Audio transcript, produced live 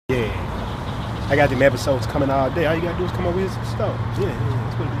Yeah. I got them episodes coming all day. All you gotta do is come over here to the store. Yeah.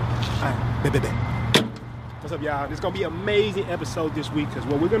 That's what it is. All right, bet. What's up, y'all? It's gonna be an amazing episode this week because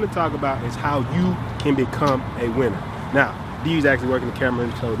what we're gonna talk about is how you can become a winner. Now, D's actually working the camera,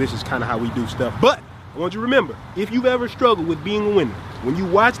 so this is kind of how we do stuff. But I want you to remember, if you've ever struggled with being a winner, when you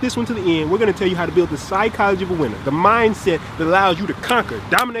watch this one to the end, we're gonna tell you how to build the psychology of a winner, the mindset that allows you to conquer,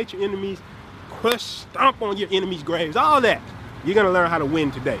 dominate your enemies, crush, stomp on your enemies' graves, all that. You're gonna learn how to win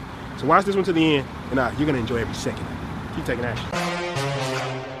today. So watch this one to the end, and you're gonna enjoy every second. Keep taking action.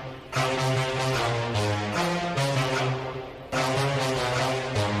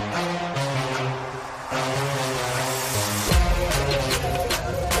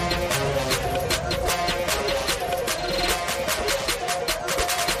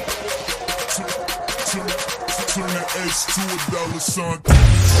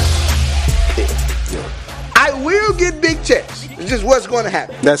 I will get big checks. It's just what's going to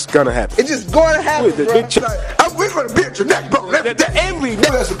happen. That's gonna happen. It's just going to happen, the bro. big check. We're going to beat your neck, bro. Every day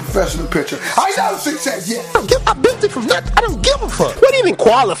as a professional pitcher. I ain't got a success yet. I built it from nothing. I don't give a fuck. What even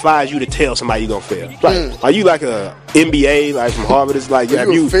qualifies you to tell somebody you're gonna fail? Like, are you like a MBA, like from Harvard? It's like,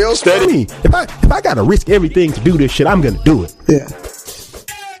 have you studied? If I gotta risk everything to do this shit, I'm gonna do it. Yeah.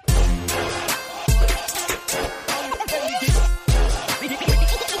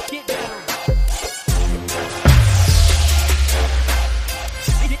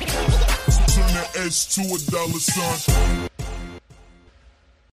 To $1, son.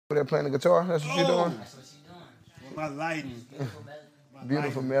 They're playing the guitar. That's what you're doing. That's what she's doing. My lighting,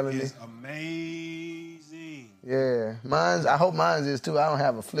 Beautiful melody. is amazing. Yeah, I hope mine's is too. I don't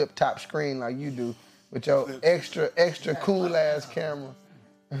have a flip top screen like you do with your extra cool ass camera.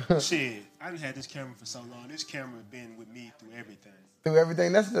 Shit, I done had this camera for so long. This camera been with me through everything. Through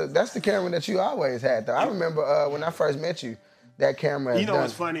everything. That's the camera that you always had though. I remember when I first met you, that camera. You know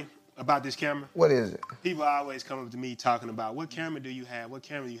what's funny about this camera? What is it? People always come up to me talking about what camera do you have? What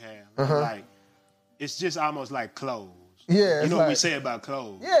camera do you have? I'm like, it's just almost like clothes. Yeah, you know like, what we say about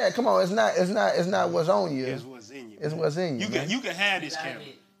clothes. Yeah, come on, it's not what's on you. It's what's in you. It's what's in you. You can have this camera.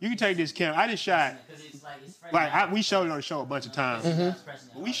 You can take this camera. I just shot. We showed it on the show a bunch of times.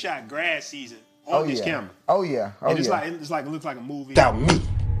 But we shot grad season on this camera. Oh yeah. And it's like it looks like a movie. Without me.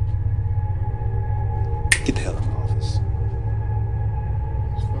 Get the hell out of my office.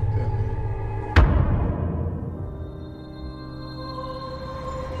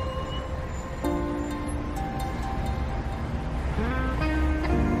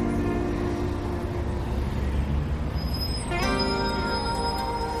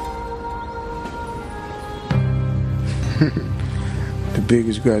 The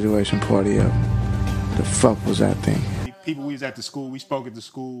biggest graduation party ever. The fuck was I thinking? People we was at the school, we spoke at the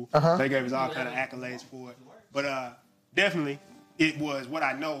school. They gave us all kind of accolades for it. But definitely, it was what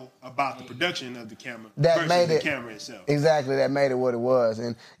I know about the production of the camera that made the it, camera itself. Exactly, that made it what it was.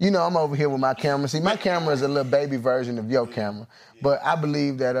 And you know, I'm over here with my camera. See, my camera is a little baby version of your camera. But I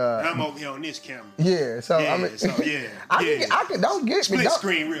believe that and I'm over here on this camera. Yeah, so I mean, I can don't get me. Split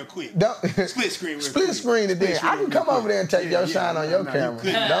screen real quick. Split screen real quick. Split screen it then. I can come over there and take your shine on your camera.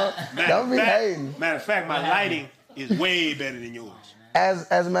 Don't be hating. Matter of fact, my lighting is way better than yours. As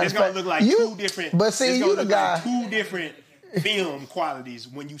a matter of fact, it's gonna look like two different. But see, you the guy. Like two different film qualities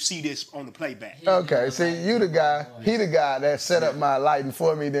when you see this on the playback. Okay, see, you the guy. He the guy that set up my lighting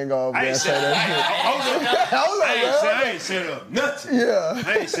for me. Then go over there and say that shit. Hold on, I ain't set up nothing. Yeah,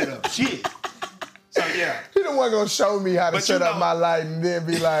 I ain't set up shit. So yeah, he the one gonna show me how to set up my lighting. Then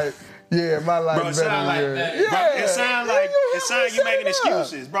be like, yeah, my lighting better than yours. Yeah, it sound like you making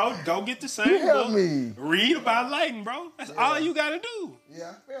excuses, bro. Go get the same book. Me. Read about lighting, bro. That's all you gotta do.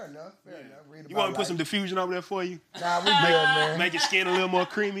 Yeah, fair enough. Read about you want to put some diffusion over there for you? Nah, we good, man. Make your skin a little more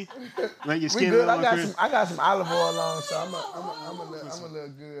creamy. Make your skin a little more creamy. I got some olive oil on, so I'm a little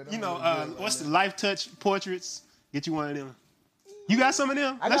good. You know, what's the Life Touch portraits? Get you one of them. You got some of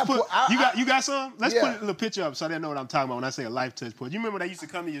them? You got some? Let's put a little picture up so they know what I'm talking about when I say a Life Touch portrait. You remember they used to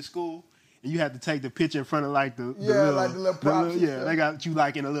come to your school and you had to take the picture in front of like the little props. They got you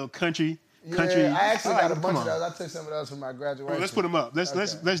like in a little country. I actually got a bunch of those. I took some of those for my graduation. Well, let's put them up.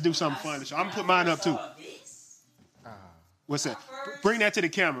 Let's do something fun. I'm gonna put mine up too. What's that? Bring that to the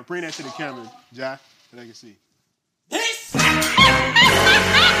camera. Bring that to the camera, Jai, so they can see. This. They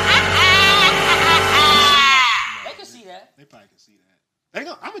can see that. They probably can see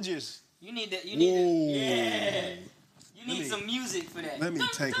that. I'ma just. You need yeah. You need some music for that. Let me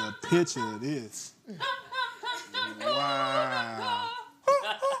take a picture of this. Wow.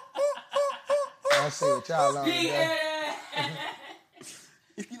 I see what y'all on. Yeah.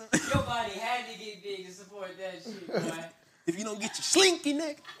 Your body had to get big to support that shit, boy. if you don't get your slinky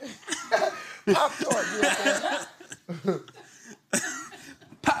neck. Pop tart, you know what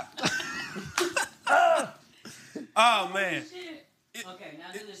Pop. Oh, man. Okay,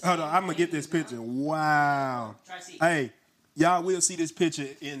 now do this. Hold on, I'm going to get this picture. Wow. Try to see. Hey, y'all will see this picture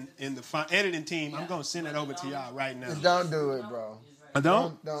in the editing team. I'm going to send it over to y'all right now. Don't do it, bro. I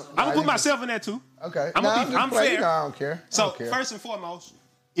don't? I'm going to put myself in there, too. Okay. I'm fair. No, I don't care. So, first and foremost,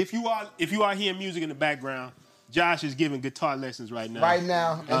 if you are hearing music in the background, Josh is giving guitar lessons right now. Right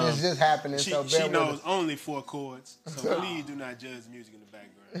now, and it's just happening. She knows only 4 chords, so please do not judge music in the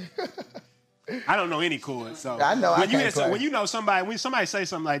background. I don't know any chords, so I know I can't play. When you know somebody, when somebody say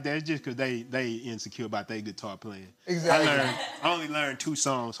something like that, it's just because they insecure about their guitar playing. Exactly. I only learned 2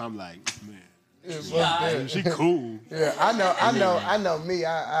 songs, so I'm like, man. Yeah, She cool. Yeah, I know me.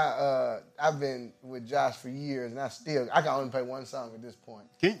 I've been with Josh for years, and I can only play 1 song at this point.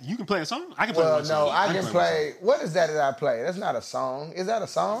 You can play a song? I can play one song. No, I can play. What is that I play? That's not a song. Is that a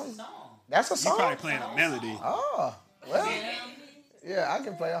song? That's a song. You probably playing a melody. Oh, well, yeah, I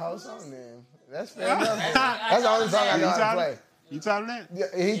can play a whole song then. That's fair enough. That's the only song I know how to play. You taught him that? Yeah,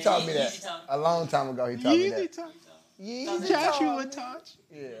 he taught me that a long time ago. He taught me that. Joshua touch.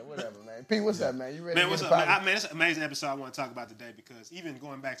 Yeah, whatever, man. Pete, what's up, man? You ready? Man, what's up, man? Man, it's an amazing episode I want to talk about today because even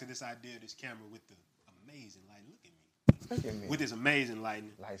going back to this idea of this camera with the amazing lighting. Look at me. With this amazing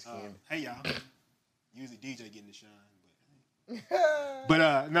lighting. Light skin. Hey, y'all. Usually DJ getting the shine.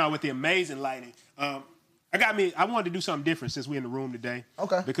 But no, with the amazing lighting. I wanted to do something different since we're in the room today.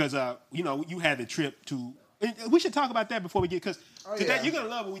 Okay. Because, you had the trip to... We should talk about that before we get... Because today, you're going to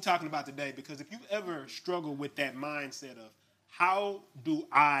love what we're talking about today because if you ever struggle with that mindset of how do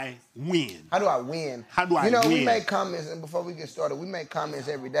I win? How do I win? How do I win? We make comments, and before we get started, we make comments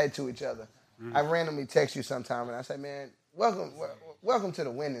every day to each other. Mm-hmm. I randomly text you sometime, and I say, man, welcome to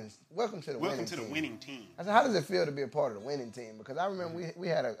the winning. Welcome to the winning team. I said, how does it feel to be a part of the winning team? Because I remember we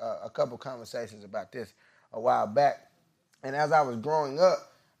had a couple conversations about this a while back, and as I was growing up,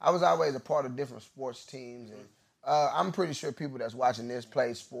 I was always a part of different sports teams, and I'm pretty sure people that's watching this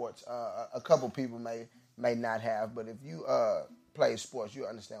play sports. A couple people may not have, but if you play sports, you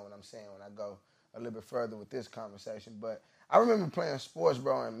understand what I'm saying when I go a little bit further with this conversation. But I remember playing sports,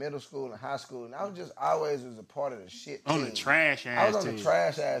 bro, in middle school and high school, and I was just always was a part of the shit team. On the trash ass team. I was on the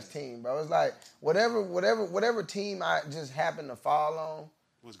trash ass team, bro. It was like whatever team I just happened to fall on.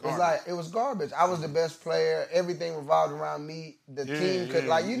 It was garbage. I was the best player. Everything revolved around me. The team could,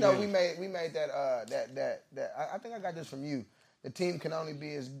 we made that. I think I got this from you. The team can only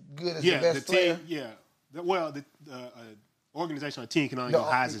be as good as the best player. The organizational team can only go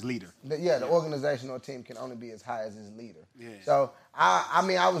high as its leader. The organizational team can only be as high as its leader. Yeah. So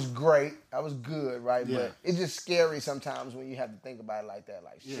I was great. I was good, right? Yeah. But it's just scary sometimes when you have to think about it like that.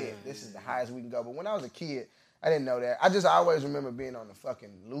 Like, this is the highest we can go. But when I was a kid, I didn't know that. I just always remember being on the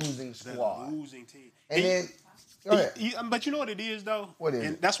fucking losing squad. The losing team. And then, go ahead. But you know what it is, though? What is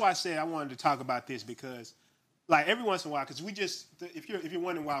and it? That's why I said I wanted to talk about this because, like, every once in a while, because we just, if you're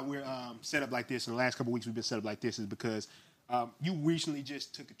wondering why we're set up like this, in the last couple of weeks we've been set up like this, is because you recently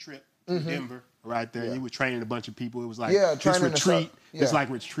just took a trip to Denver, right there. Yeah. You were training a bunch of people. It was like this retreat. It's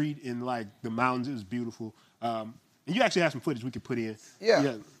like retreat in, like, the mountains. It was beautiful. And you actually have some footage we could put in.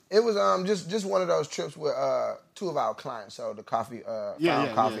 Yeah. It was just one of those trips with 2 of our clients. So the Found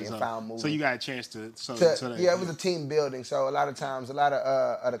Coffee and Found Movie. So you got a chance to. It was a team building. So a lot of times, a lot of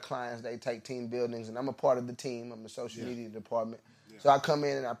other clients, they take team buildings, and I'm a part of the team. I'm the social media department. Yeah. So I come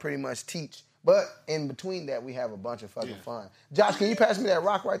in and I pretty much teach. But in between that, we have a bunch of fucking fun. Josh, can you pass me that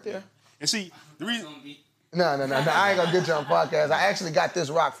rock right there? And see, the reason. No. I ain't gonna get you on podcast. I actually got this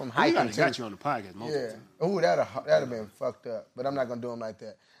rock from hiking too. Got you on the podcast. Yeah. Ooh, that'd have been fucked up. But I'm not gonna do them like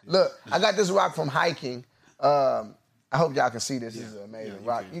that. Look, I got this rock from hiking. I hope y'all can see this. This is an amazing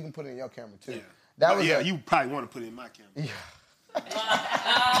rock. You can put it in your camera too. Yeah. You probably want to put it in my camera. Yeah.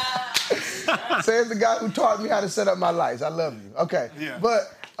 Says the guy who taught me how to set up my lights. I love you. Okay. Yeah.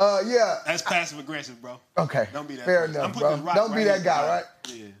 But that's passive aggressive, bro. Okay. Don't be that. Fair enough, bro. Don't be that guy, right?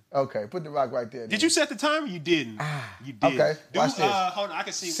 Yeah. Okay. Put the rock right there. Did you set the timer? You didn't. You did. Okay. Watch this. Hold on. I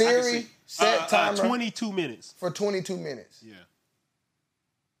can see. Siri, set timer 22 minutes. For 22 minutes. Yeah.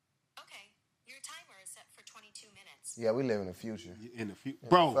 Yeah, we live in the future. In the future,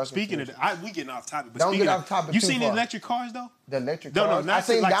 bro. Speaking of that, we getting off topic. But don't get off topic. You too seen far. the electric cars though? The electric cars. No, not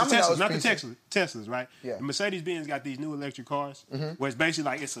like the Teslas. Not the Teslas, right? Yeah. The Mercedes-Benz got these new electric cars where it's basically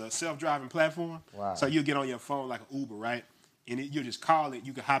like it's a self-driving platform. Wow. So you'll get on your phone like an Uber, right? And you'll just call it.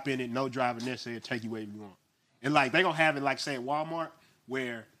 You can hop in it, no driver necessary, take you wherever you want. And like they gonna have it like say at Walmart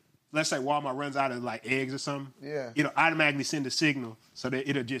where let's say Walmart runs out of like eggs or something, Yeah. it'll automatically send a signal so that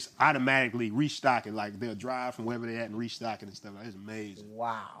it'll just automatically restock it. Like they'll drive from wherever they're at and restock it and stuff. Like, it's amazing.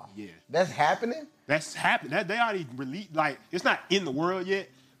 Wow. Yeah. That's happening? That's happening. They already released, like, it's not in the world yet,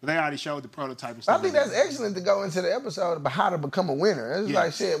 but they already showed the prototype and stuff. I think that's excellent to go into the episode about how to become a winner. It's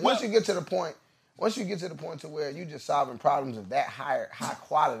like shit. Once you get to the point to where you just solving problems of that high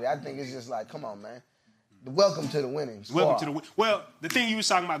quality, I think it's just like, come on, man. Welcome to the winning squad. Welcome to the well. The thing you was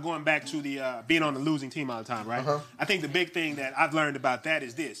talking about going back to the being on the losing team all the time, right? I think the big thing that I've learned about that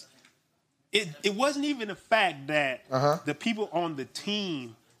is this: it wasn't even the fact that the people on the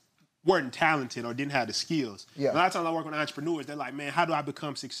team weren't talented or didn't have the skills. Yeah. A lot of times I work with entrepreneurs. They're like, man, how do I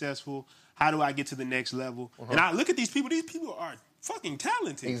become successful? How do I get to the next level? And I look at these people. These people are fucking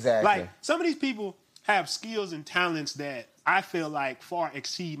talented. Exactly. Like some of these people have skills and talents that I feel like far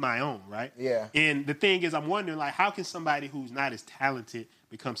exceed my own, right? Yeah. And the thing is, I'm wondering, like, how can somebody who's not as talented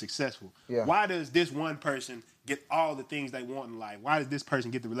become successful? Yeah. Why does this one person get all the things they want in life? Why does this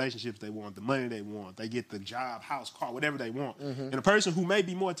person get the relationships they want, the money they want? They get the job, house, car, whatever they want. And a person who may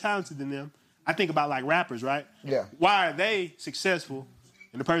be more talented than them, I think about like rappers, right? Yeah. Why are they successful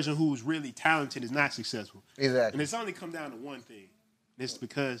and the person who's really talented is not successful? Exactly. And it's only come down to one thing. It's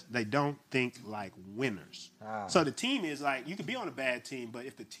because they don't think like winners. So the team is like, you could be on a bad team, but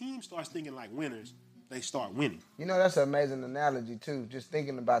if the team starts thinking like winners, they start winning. You know, that's an amazing analogy, too, just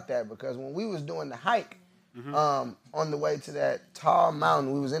thinking about that, because when we was doing the hike on the way to that tall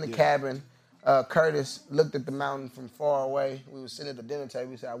mountain, we was in the cabin. Curtis looked at the mountain from far away. We was sitting at the dinner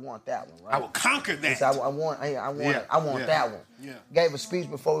table. He said, I want that one, right? I will conquer that. He said, I want that one. Yeah. Gave a speech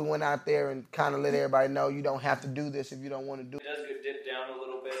before we went out there and kind of let everybody know you don't have to do this if you don't want to do it. It does get dipped down a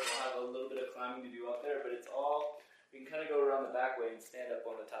little bit. We'll have a little bit of climbing to do up there, but it's all, we can kind of go around the back way and stand up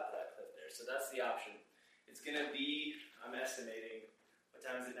on the top of that cliff there. So that's the option. It's going to be, I'm estimating, what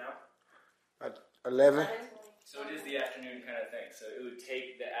time is it now? 11. So it is the afternoon kind of thing. So it would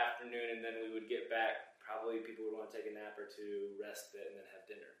take the afternoon and then we would get back. Probably people would want to take a nap or two, rest a bit, and then have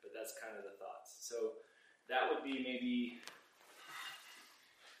dinner. But that's kind of the thoughts. So that would be maybe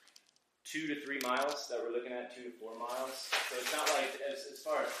 2 to 3 miles that we're looking at, 2 to 4 miles. So it's not like as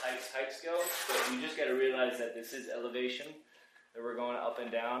far as hikes go, but you just got to realize that this is elevation, that we're going up and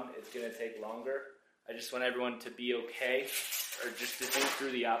down. It's going to take longer. I just want everyone to be okay, or just to think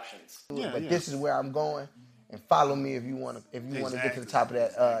through the options. But this is where I'm going, and follow me if you want to get to the top of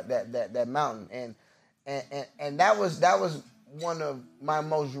that mountain. And that was one of my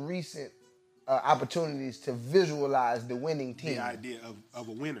most recent opportunities to visualize the winning team. The idea of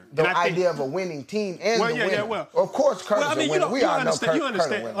a winner. The idea of a winning team and the winner. Of course, Curtis is a winner. We all know Curtis is a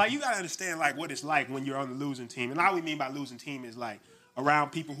winner. Like, you got to understand like what it's like when you're on the losing team. And all we mean by losing team is like around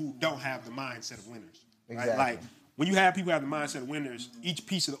people who don't have the mindset of winners. Right? Exactly. Like when you have people who have the mindset of winners, each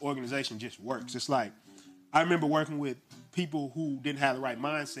piece of the organization just works. It's like, I remember working with people who didn't have the right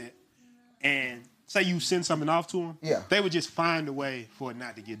mindset, and say you send something off to them, they would just find a way for it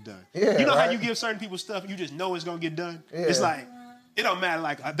not to get done. Yeah, you know how you give certain people stuff, you just know it's going to get done? Yeah. It's like, it don't matter.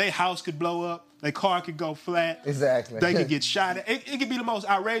 Like, their house could blow up, their car could go flat. Exactly. They could get shot at. It could be the most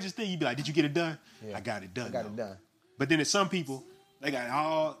outrageous thing. You'd be like, did you get it done? Yeah. I got it done. It done. But then there's some people, they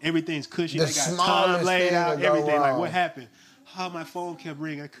got everything's cushy. They got time laid out, everything. Like, what happened? Oh, my phone kept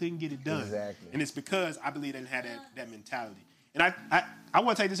ringing. I couldn't get it done. Exactly. And it's because I believe they didn't have that mentality. And I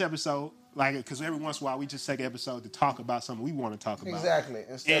want to take this episode, like, because every once in a while we just take an episode to talk about something we want to talk about. Exactly.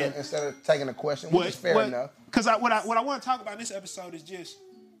 Instead of taking a question, which is fair enough. Because what I want to talk about in this episode is just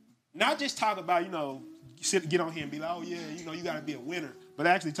not just talk about, get on here and be like, oh yeah, you got to be a winner, but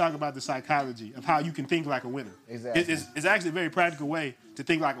actually talk about the psychology of how you can think like a winner. Exactly. It's actually a very practical way to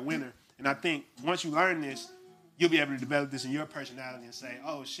think like a winner. And I think once you learn this, you'll be able to develop this in your personality and say,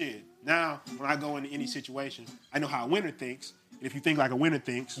 oh shit, now when I go into any situation, I know how a winner thinks. And if you think like a winner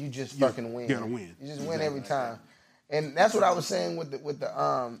thinks, you just fucking win. You're gonna win. You just win every time. And that's what I was saying with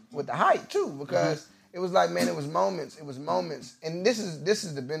the hike too, because it was like, man, it was moments. And this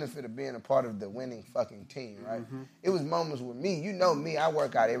is the benefit of being a part of the winning fucking team, right? It was moments with me. You know me, I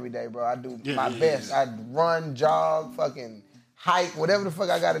work out every day, bro. I do my best. Yeah. I run, jog, fucking hike, whatever the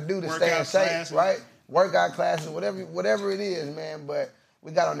fuck I got to do to stay in shape, right? Workout classes, whatever it is, man. But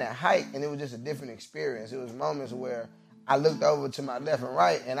we got on that hike, and it was just a different experience. It was moments where I looked over to my left and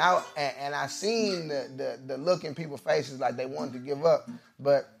right, and I seen the look in people's faces like they wanted to give up,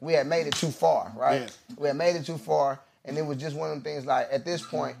 but we had made it too far, right? Yeah. We had made it too far, and it was just one of them things like, at this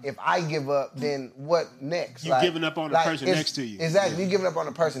point, if I give up, then what next? You're giving up on the person next to you. Exactly, you're giving up on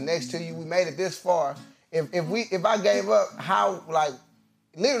the person next to you. We made it this far. If I gave up, how, like,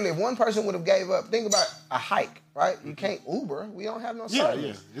 literally, if one person would have gave up, think about a hike, right? You can't Uber. We don't have no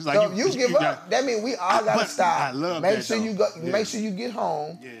service. Yeah. It's like so if you give up, that means we all got to stop. I love make that, sure though. you go. Make sure you get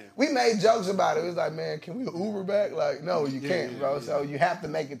home. Yeah. We made jokes about it. It was like, man, can we Uber back? Like, no, you can't, bro. Yeah. So you have to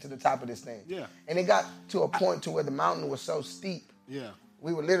make it to the top of this thing. Yeah. And it got to a point to where the mountain was so steep. Yeah.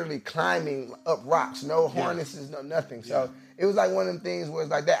 We were literally climbing up rocks, no harnesses, no nothing. So it was like one of them things where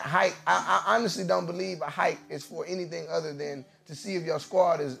it's like that hike. I honestly don't believe a hike is for anything other than to see if your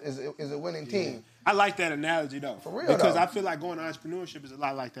squad is a winning team. I like that analogy though. For real, because though. I feel like going to entrepreneurship is a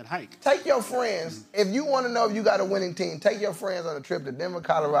lot like that hike. Take your friends. If you want to know if you got a winning team, take your friends on a trip to Denver,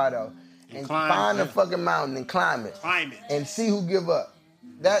 Colorado, and find the fucking mountain and climb it. And see who give up.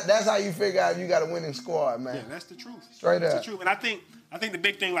 That's how you figure out if you got a winning squad, man. Yeah, that's the truth. Straight up. That's the truth. And I think the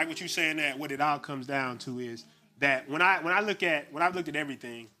big thing, like what you're saying, that what it all comes down to is that when I've looked at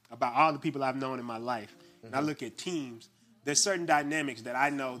everything about all the people I've known in my life, and I look at teams, there's certain dynamics that I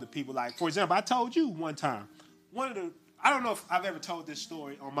know the people like. For example, I told you one time, I don't know if I've ever told this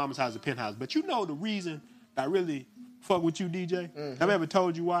story on Mama's House or Penthouse, but you know the reason I really fuck with you, DJ? I've ever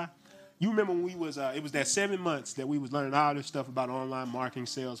told you why? You remember when we was, it was that 7 months that we was learning all this stuff about online marketing,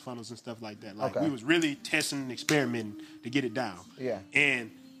 sales funnels and stuff like that. Like we was really testing and experimenting to get it down. Yeah.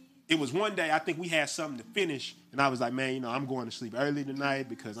 And it was one day, I think we had something to finish, and I was like, man, I'm going to sleep early tonight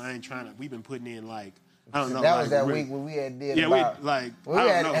because I ain't trying to, we've been putting in like, I don't know. That was that week when we had did we had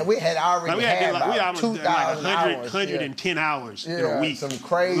already had like, we about almost 2,000 like hours. 110 hours in a week. Some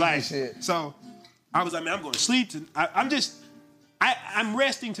crazy shit. So I was like, man, I'm going to sleep. I'm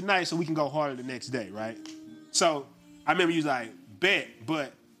resting tonight so we can go harder the next day, right? So I remember you was like, bet,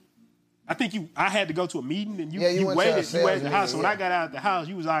 but I think I had to go to a meeting and you waited at the house. So when I got out of the house,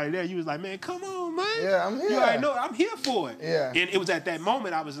 you was already there. You was like, man, come on, man. Yeah, I'm here. You already know I'm here for it. Yeah. And it was at that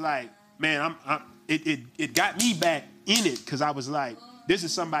moment I was like, man, it got me back in it because I was like, this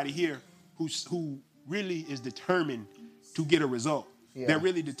is somebody here who really is determined to get a result. Yeah. They're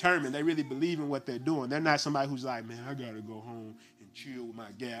really determined. They really believe in what they're doing. They're not somebody who's like, man, I got to go home and chill with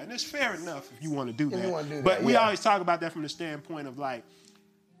my gal. And it's fair enough if you want to do that. But we always talk about that from the standpoint of like,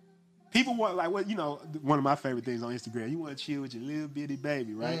 people want, like, what, one of my favorite things on Instagram, you want to chill with your little bitty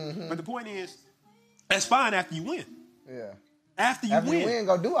baby, right? Mm-hmm. But the point is, that's fine after you win. Yeah. After you win,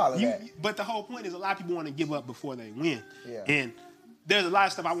 go do all of that. But the whole point is a lot of people want to give up before they win. Yeah. And there's a lot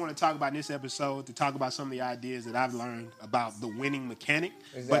of stuff I want to talk about in this episode, to talk about some of the ideas that I've learned about the winning mechanic.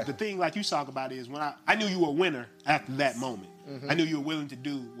 Exactly. But the thing, like you talk about, is when I knew you were a winner after that moment. Mm-hmm. I knew you were willing to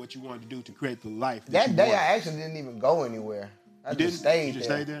do what you wanted to do to create the life. That day, I actually didn't even go anywhere. I just stayed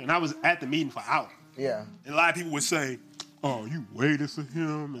there. And I was at the meeting for hours. Yeah. And a lot of people would say, oh, you waited for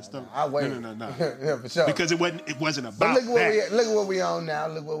him and stuff. I waited. No. Yeah, for sure. Because it wasn't about but look that. What we on now.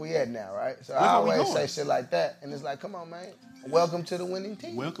 Look where we at now, right? So I always say shit like that. And it's like, come on, man. Welcome to the winning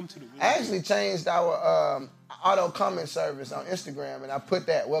team. Welcome to the winning team. I actually changed our auto comment service on Instagram, and I put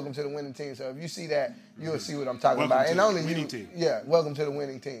that, welcome to the winning team. So if you see that, you'll see what I'm talking about. And only winning team. Yeah, welcome to the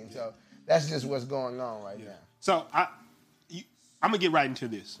winning team. So that's just what's going on right now. So I'm gonna get right into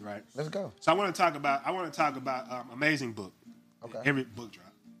this, right? Let's go. So I want to talk about amazing book. Okay. Every book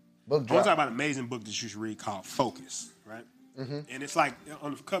drop. I want to talk about an amazing book that you should read called Focus, right? Mm-hmm. And it's like,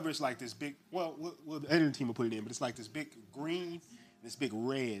 on the cover, it's like this big, well, the editing team will put it in, but it's like this big green and this big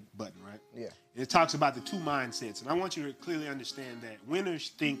red button, right? Yeah. And it talks about the two mindsets. And I want you to clearly understand that winners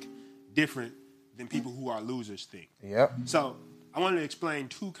think different than people who are losers think. Yep. So I wanted to explain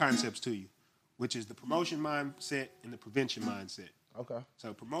two concepts to you, which is the promotion mindset and the prevention mindset. Okay.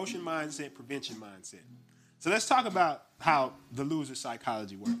 So promotion mindset, prevention mindset. So let's talk about how the loser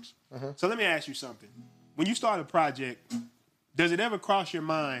psychology works. Uh-huh. So let me ask you something. When you start a project, does it ever cross your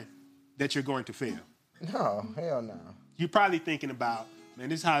mind that you're going to fail? No, hell no. You're probably thinking about, man,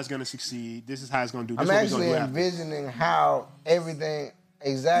 this is how it's going to succeed. This is how it's going to do. I'm actually envisioning how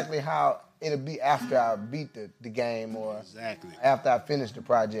exactly how it'll be after I beat the game or after I finish the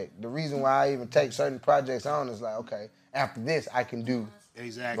project. The reason why I even take certain projects on is like, okay, after this I can do.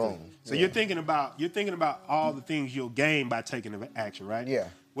 Exactly. Boom. So you're thinking about all the things you'll gain by taking action, right? Yeah.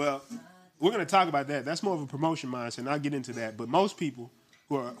 Well, we're going to talk about that. That's more of a promotion mindset, and I'll get into that. But most people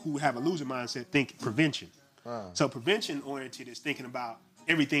who have a loser mindset think prevention. So prevention-oriented is thinking about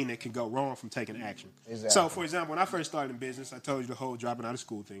everything that can go wrong from taking action. Exactly. So, for example, when I first started in business, I told you the whole dropping out of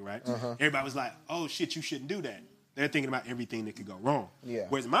school thing, right? Uh-huh. Everybody was like, oh, shit, you shouldn't do that. They're thinking about everything that could go wrong. Yeah.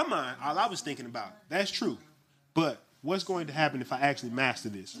 Whereas in my mind, all I was thinking about, that's true. But what's going to happen if I actually master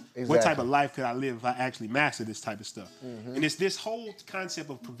this? Exactly. What type of life could I live if I actually master this type of stuff? Mm-hmm. And it's this whole concept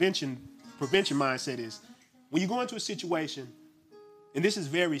of prevention mindset is when you go into a situation, and this is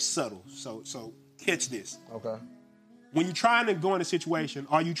very subtle, so catch this. Okay. when you're trying to go in a situation,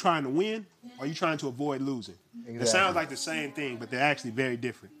 are you trying to win or are you trying to avoid losing? Exactly. It sounds like the same thing, but they're actually very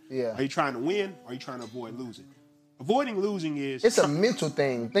different. Yeah. Are you trying to win or are you trying to avoid losing? Avoiding losing is... It's a mental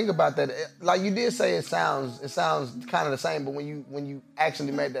thing. Think about that. Like you did say, it sounds kind of the same, but when you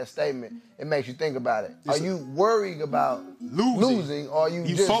actually made that statement, it makes you think about it. Are you worried about losing or are you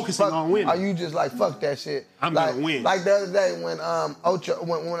just focusing on winning? Are you just like, fuck that shit? I'm like, gonna win. Like the other day when Ocho,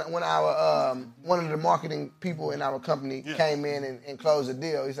 when our one of the marketing people in our company came in and closed the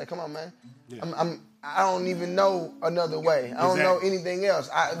deal, he said, "Come on, man. Yeah. I don't even know another way. I don't know anything else.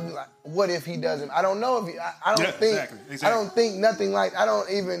 What if he doesn't? I don't know if he. I don't think. Exactly. I don't think nothing like. I don't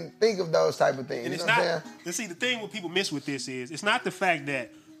even think of those type of things. And it's not. And see, the thing what people miss with this is it's not the fact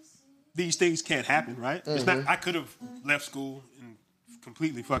that these things can't happen, right? Mm-hmm. It's not. I could have left school and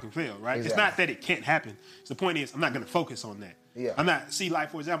completely fucking failed, right? Exactly. It's not that it can't happen. So the point is, I'm not going to focus on that. Yeah. I'm not. See,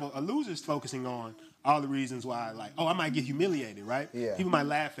 like for example, a loser's focusing on all the reasons why, like, oh, I might get humiliated, right? Yeah. People might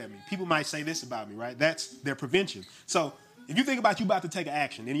laugh at me. People might say this about me, right? That's their prevention. So if you think about you about to take an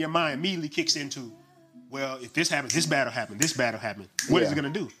action, then your mind immediately kicks into, well, if this happens, this bad will happen, this bad will happen. What is it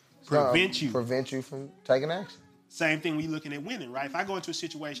going to do? Prevent you. Prevent you from taking action. Same thing when you're looking at winning, right? If I go into a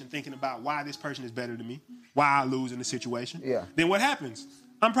situation thinking about why this person is better than me, why I lose in the situation, then what happens?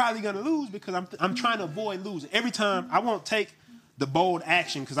 I'm probably going to lose because I'm trying to avoid losing. Every time I won't take the bold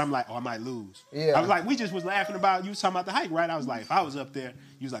action because I'm like, oh, I might lose. Yeah. I was like, we just was laughing about, you was talking about the hike, right? I was like, if I was up there,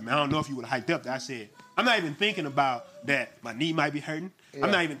 you was like, man, I don't know if you would have hiked up there. I said, I'm not even thinking about that my knee might be hurting. Yeah.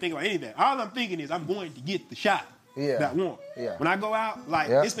 I'm not even thinking about any of that. All I'm thinking is I'm going to get the shot that I want. Yeah. When I go out, like,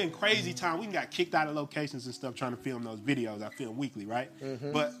 it's been crazy time. We got kicked out of locations and stuff trying to film those videos. I film weekly, right?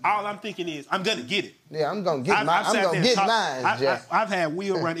 Mm-hmm. But all I'm thinking is I'm going to get it. Yeah, I'm going to get mine. I'm going to get mine, Jeff. I've had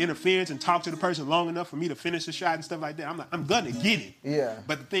wheel run interference and talk to the person long enough for me to finish the shot and stuff like that. I'm like, I'm going to get it. Yeah.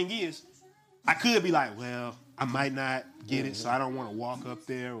 But the thing is, I could be like, well, I might not get it, so I don't want to walk up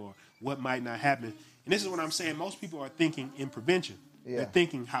there or what might not happen. And this is what I'm saying. Most people are thinking in prevention. Yeah. They're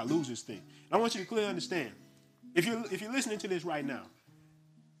thinking how losers think. And I want you to clearly understand. If you're listening to this right now,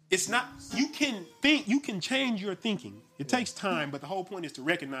 it's not, you can change your thinking. It takes time, but the whole point is to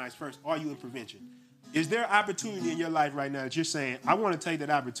recognize first, are you in prevention? Is there opportunity in your life right now that you're saying, I want to take that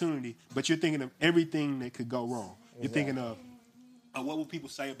opportunity, but you're thinking of everything that could go wrong? Exactly. You're thinking of, what will people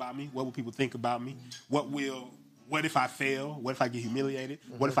say about me? What will people think about me? What if I fail? What if I get humiliated?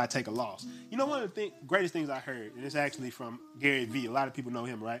 Mm-hmm. What if I take a loss? You know, one of the greatest things I heard, and it's actually from Gary Vee. A lot of people know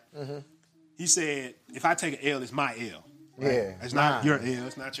him, right? Mm-hmm. He said, if I take an L, it's my L. Right? Yeah. It's not your L.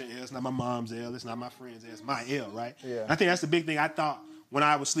 It's not your L. It's not my mom's L. It's not my friend's L. It's my L, right? Yeah. And I think that's the big thing I thought when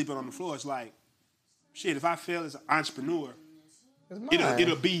I was sleeping on the floor. It's like, shit, if I fail as an entrepreneur,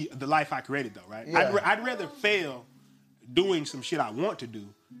 it'll be the life I created, though, right? Yeah. I'd rather fail doing some shit I want to do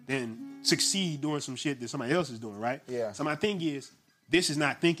than succeed doing some shit that somebody else is doing, right? Yeah. So my thing is, I'm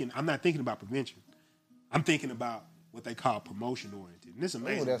not thinking about prevention. I'm thinking about what they call promotion-oriented. And this is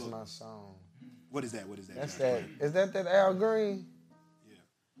amazing. Oh, that's my song. What is that? That's that. Is that Al Green?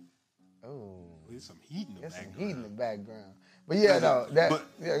 Yeah. Oh. There's some heat in the background. Some heat in the background. But yeah, no. Go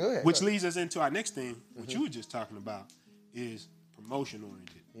ahead. Which leads us into our next thing, what you were just talking about, is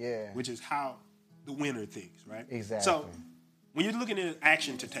promotion-oriented. Yeah. Which is how the winner thinks, right? Exactly. So when you're looking at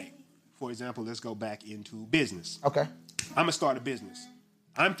action to take, for example, let's go back into business. Okay. I'm going to start a business.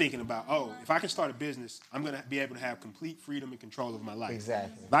 I'm thinking about, if I can start a business, I'm going to be able to have complete freedom and control of my life.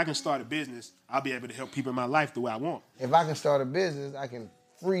 Exactly. If I can start a business, I'll be able to help people in my life the way I want. If I can start a business, I can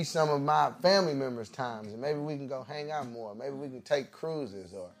free some of my family members' times, and maybe we can go hang out more. Maybe we can take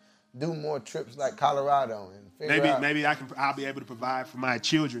cruises or do more trips like Colorado and figure out. Maybe I'll be able to provide for my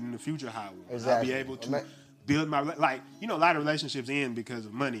children in the future how I want. Exactly. I'll be able to build my, a lot of relationships end because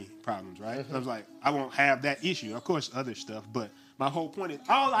of money problems, right? Mm-hmm. I was like, I won't have that issue. Of course, other stuff, but my whole point is,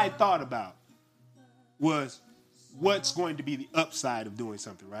 all I thought about was what's going to be the upside of doing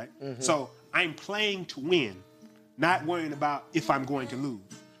something, right? Mm-hmm. So I'm playing to win, not worrying about if I'm going to lose.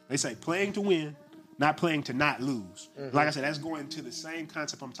 They say playing to win, not playing to not lose. Mm-hmm. Like I said, that's going to the same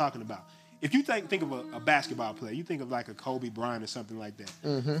concept I'm talking about. If you think of a basketball player, you think of like a Kobe Bryant or something like that.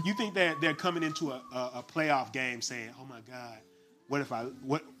 Mm-hmm. You think that they're coming into a playoff game saying, oh my God,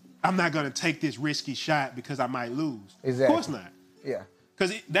 I'm not going to take this risky shot because I might lose. Exactly. Of course not. Yeah.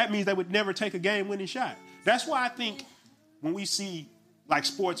 Because that means they would never take a game-winning shot. That's why I think when we see like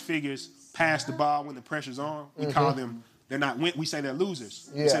sports figures pass the ball when the pressure's on, we call them, we say they're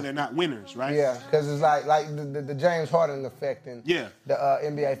losers. Yeah. We say they're not winners, right? Yeah, because it's like the James Harden effect in the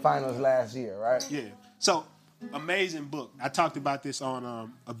NBA Finals last year, right? Yeah. So, amazing book. I talked about this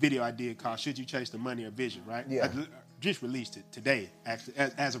on a video I did called Should You Chase the Money or Vision, right? Yeah. I just released it today, actually,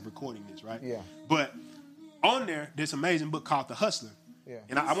 as of recording this, right? Yeah. But on there, there's an amazing book called The Hustler. Yeah.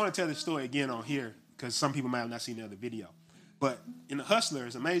 And I want to tell this story again on here because some people might have not seen the other video. But in The Hustler,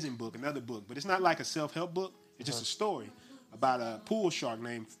 it's an amazing book, another book. But it's not like a self-help book. It's just a story about a pool shark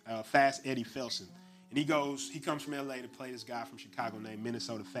named Fast Eddie Felsen. And he comes from L.A. to play this guy from Chicago named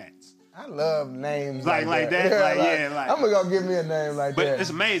Minnesota Fats. I love names like that. I'm going to go give me a name like that. But it's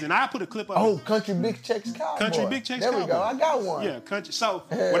amazing. I put a clip of it. Country Big Checks Cowboy. Country Big Checks Cowboy. There we go. I got one. Yeah, country. So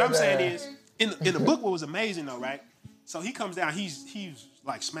what I'm saying is, in the book, what was amazing though, right? So he comes down, he's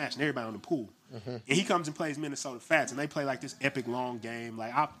like smashing everybody on the pool. Mm-hmm. And he comes and plays Minnesota Fats, and they play like this epic long game.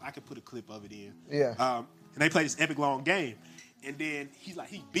 Like I could put a clip of it in. Yeah. And they play this epic long game. And then he's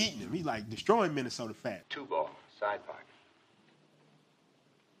beating him. He's like destroying Minnesota Fat. 2-ball, side pocket.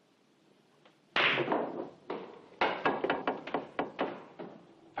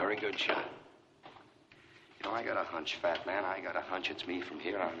 Very good shot. You know, I got a hunch, fat man. I got a hunch it's me from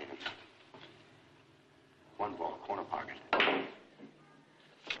here on in. 1 ball, corner pocket. I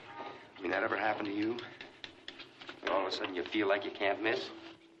mean, that ever happened to you? All of a sudden you feel like you can't miss?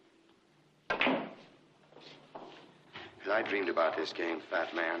 Because I dreamed about this game,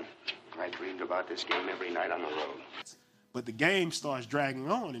 fat man. I dreamed about this game every night on the road. But the game starts dragging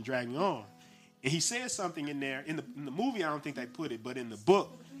on and dragging on. And he says something in there. In the movie, I don't think they put it, but in the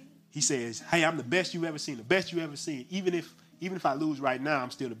book, he says, hey, I'm the best you've ever seen, the best you've ever seen. Even if I lose right now, I'm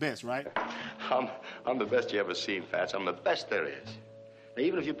still the best, right? I'm the best you ever seen, Fats. I'm the best there is. Now,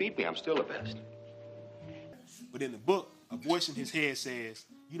 even if you beat me, I'm still the best. But in the book, a voice in his head says,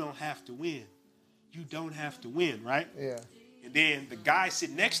 you don't have to win. You don't have to win, right? Yeah. And then the guy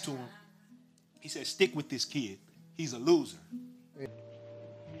sitting next to him, he says, stick with this kid. He's a loser. Yeah.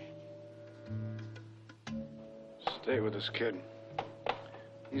 Stay with this kid.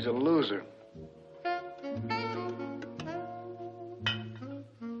 He's a loser.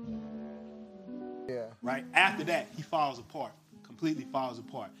 Yeah. Right? After that, he falls apart. Completely falls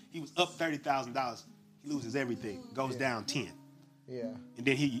apart. He was up $30,000. He loses everything. Goes down 10. Yeah. And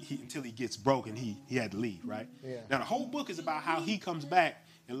then he until he gets broken, he had to leave, right? Yeah. Now the whole book is about how he comes back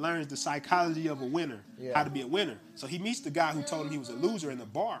and learns the psychology of a winner, how to be a winner. So he meets the guy who told him he was a loser in the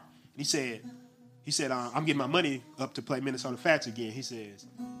bar. And he said, I'm getting my money up to play Minnesota Fats again. He says,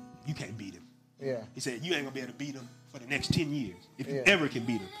 you can't beat him. Yeah. He said, you ain't gonna be able to beat him for the next 10 years, if you ever can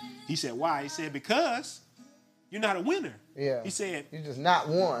beat him. He said, why? He said, because you're not a winner. Yeah. He said, you're just not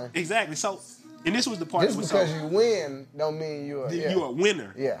one. Exactly. So, and this was the part. Just because you win don't mean you're a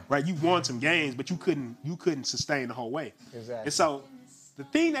winner. Yeah. Right. You won some games, but you couldn't sustain the whole way. Exactly. And so the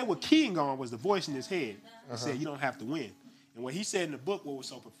thing they were keying on was the voice in his head that said you don't have to win. And what he said in the book, what was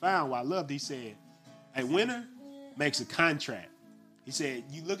so profound, what I loved, he said, a winner makes a contract. He said,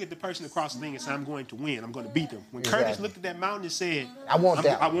 you look at the person across the thing and say, I'm going to win. I'm going to beat them. When Curtis looked at that mountain and said, I want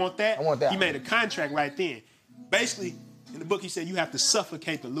that. He made a contract right then. Basically, in the book, he said you have to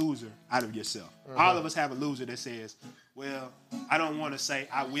suffocate the loser out of yourself. All of us have a loser that says, well, I don't want to say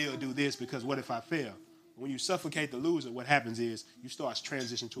I will do this because what if I fail? When you suffocate the loser, what happens is you start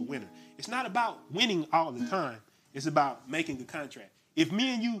transition to a winner. It's not about winning all the time. It's about making a contract. If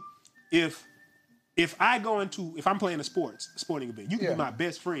me and you, if I'm playing a sporting event, you can be my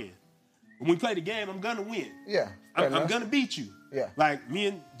best friend. When we play the game, I'm going to win. Yeah. I'm going to beat you. Yeah. Like, me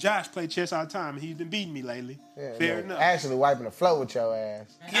and Josh play chess all the time, and he's been beating me lately. Yeah, fair enough. Actually wiping the floor with your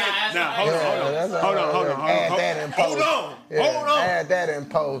ass. Yeah. Now, hold on. Add that in post. Hold on. Add that in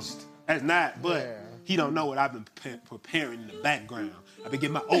post. That's not, but he don't know what I've been preparing in the background. I've been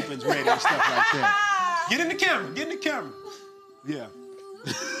getting my opens ready and stuff like that. Get in the camera. Yeah.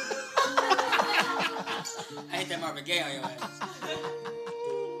 I hit that Marvin Gaye on your ass.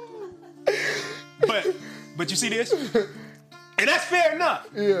 But you see this? And that's fair enough.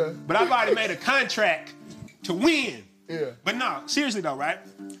 Yeah. But I've already made a contract to win. Yeah. But no, seriously though, right?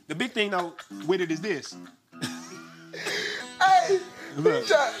 The big thing though with it is this. Hey,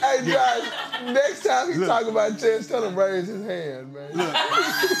 Josh, next time he talk about chess, tell him raise his hand, man. Look,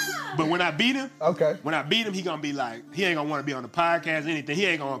 but when I beat him, he gonna be like, he ain't gonna want to be on the podcast or anything. He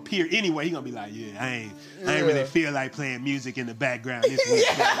ain't gonna appear anyway. He gonna be like, yeah, I ain't really feel like playing music in the background this week.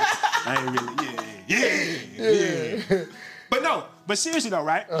 I ain't really, yeah. But seriously though,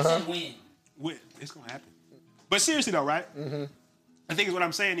 right? It's gonna happen. But seriously though, right? Mm-hmm. I think what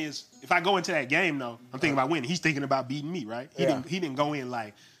I'm saying is, if I go into that game though, I'm thinking about winning. He's thinking about beating me, right? He didn't go in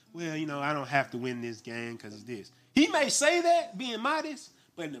like, well, I don't have to win this game because it's this. He may say that, being modest,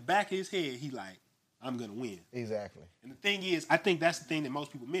 but in the back of his head, he like, I'm gonna win. Exactly. And the thing is, I think that's the thing that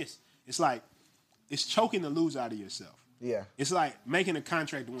most people miss. It's like, it's choking the loser out of yourself. Yeah. It's like making a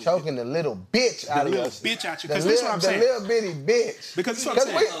contract to win. Choking the little bitch out of you. The little bitch out you. Because that's what I'm saying. The little bitty bitch. Because that's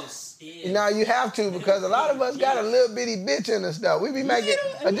what I'm saying. No, you have to, because a lot of us got a little bitty bitch in us though. We be making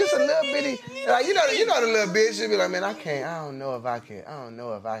just a little bitty, like you know the little bitch. She be like, man, I don't know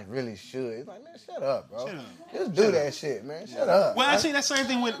if I really should. It's like, man, shut up, bro. Shut up. Just do that shit, man. Shut up. Well, I see that same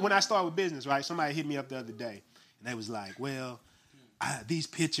thing when I started with business, right? Somebody hit me up the other day, and they was like, well, these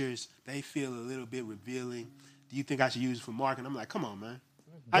pictures, they feel a little bit revealing. Do you think I should use it for marketing? I'm like, come on, man.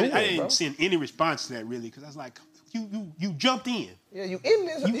 I didn't send any response to that really, because I was like, you jumped in. Yeah, you in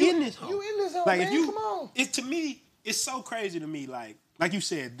this. You in this hole. You in this hole, like, man. Come on. To me, it's so crazy to me. Like you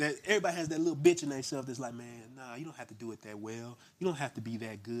said, that everybody has that little bitch in themselves that's like, man, nah, you don't have to do it that well. You don't have to be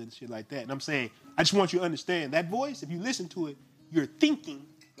that good and shit like that. And I'm saying, I just want you to understand that voice. If you listen to it, you're thinking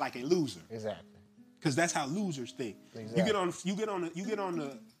like a loser. Exactly. Because that's how losers think. Exactly. You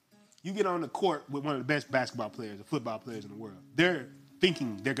get on the court with one of the best basketball players or football players in the world. They're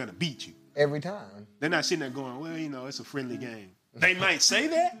thinking they're gonna beat you every time. They're not sitting there going, well, it's a friendly game. They might say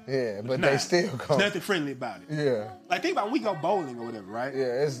that. Yeah, but they still go. There's nothing friendly about it. Yeah. Like, think about when we go bowling or whatever, right?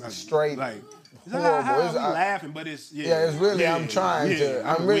 Yeah, it's like, straight. Like, horrible. It's laughing, but it's it's really. I'm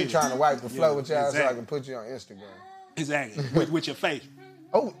really trying to wipe the flow with y'all so I can put you on Instagram. Exactly. with your face.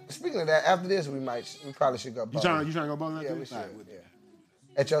 Oh, speaking of that, after this we probably should go bowling. You trying to go bowling? Yeah, we should.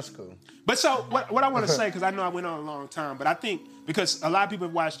 At your school. But so what I want to say, because I know I went on a long time, but I think because a lot of people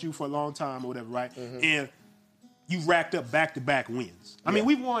have watched you for a long time or whatever, right? Mm-hmm. And you've racked up back-to-back wins. I mean,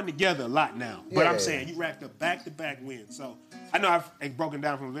 we've won together a lot now, but I'm saying you racked up back-to-back wins. So I know I've broken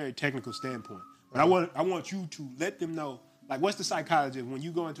down from a very technical standpoint, but I want you to let them know, like, what's the psychology of when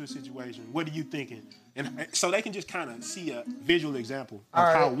you go into a situation? What are you thinking? And so they can just kind of see a visual example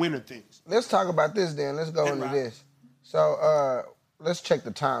of how a winner thinks. Let's talk about this then. Let's go into this. So let's check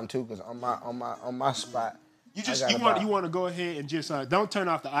the time too, because on my spot. You want to go ahead and just don't turn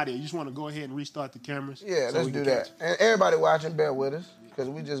off the audio. You just want to go ahead and restart the cameras. Yeah, let's do that. And everybody watching, bear with us, because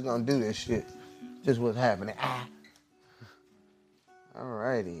we just gonna do this shit. Just what's happening. All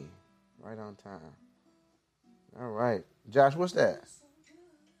righty, right on time. All right, Josh, what's that?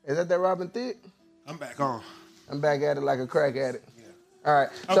 Is that Robin Thicke? I'm back on. I'm back at it like a crack addict. Yeah. All right.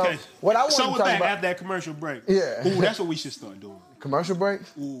 Okay. So what I want to talk about after that commercial break. Yeah. Ooh, that's what we should start doing. Commercial break?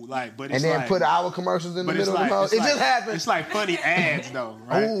 Ooh, but it's and then put our commercials in the middle of the house. It just happened. It's like funny ads though,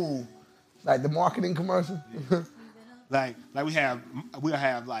 right? Ooh, like the marketing commercial. like we'll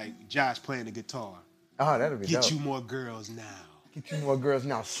have like Josh playing the guitar. Oh, that'll be dope. Get you more girls now. Get you more girls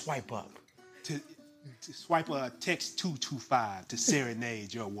now. Swipe up. To swipe a text 225 to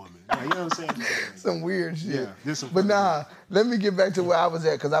serenade your woman. You know what I'm saying? Some weird shit. Yeah, but nah, let me get back to where I was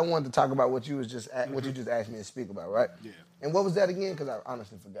at, because I wanted to talk about what you just asked me to speak about, right? Yeah. And what was that again? Because I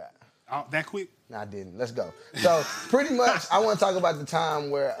honestly forgot. That quick? No, I didn't. Let's go. So pretty much, I want to talk about the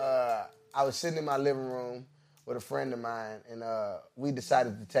time where I was sitting in my living room with a friend of mine, and we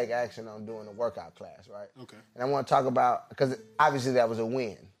decided to take action on doing a workout class, right? Okay. And I want to talk about, because obviously that was a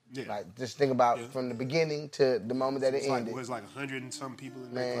win. Yeah. Like, just think about from the beginning to the moment that it ended. It was like 100 and some people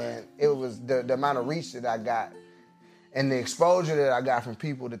in that class. Man, it was the amount of reach that I got and the exposure that I got from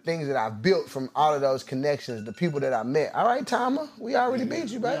people, the things that I built from all of those connections, the people that I met. All right, Tama, we already beat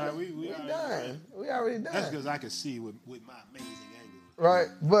you, baby. Yeah, we done. We already done. That's because I could see with my amazing angle. Right,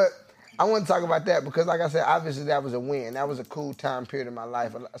 but I want to talk about that because, like I said, obviously that was a win. That was a cool time period in my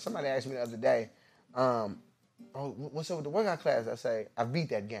life. Somebody asked me the other day, what's up with the workout class? I say, I beat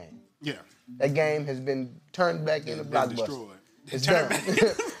that game. Yeah. That game has been turned back into Blockbuster. Destroyed. It's done.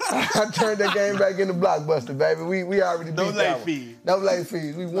 I turned that game back into Blockbuster, baby. We already beat that one. No late fees. No late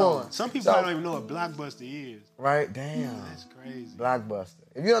fees. We won. Some people don't even know what Blockbuster is. Right? Damn. That's crazy. Blockbuster.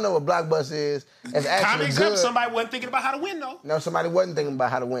 If you don't know what Blockbuster is, it's actually good. Somebody wasn't thinking about how to win, though. No, somebody wasn't thinking about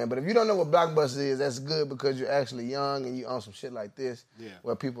how to win. But if you don't know what Blockbuster is, that's good because you're actually young and you own some shit like this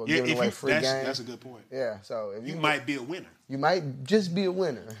where people are giving away free games. That's a good point. Yeah, so if you might be a winner. You might just be a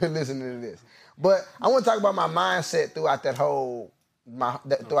winner listening to this. But I want to talk about my mindset throughout that whole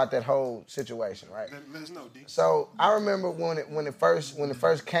situation, right? Let us know, D. So I remember when it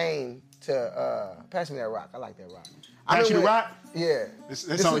first came to pass me that rock. I like that rock. Pass you the rock? Yeah.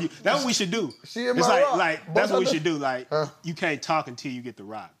 That's all you. That's what we should do. It's like that's what we should do. Like you can't talk until you get the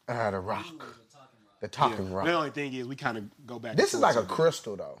rock. The rock. The talking rock. The only thing is we kind of go back. This is like a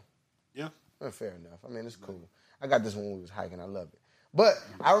crystal though. Yeah. Fair enough. I mean, it's cool. I got this when we was hiking. I love it. But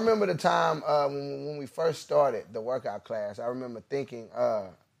I remember the time when we first started the workout class. I remember thinking.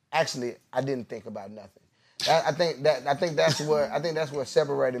 Actually, I didn't think about nothing. I think that's what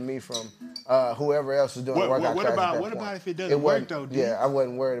separated me from whoever else was doing the workout class. What about if it doesn't work though? Dude? Yeah, I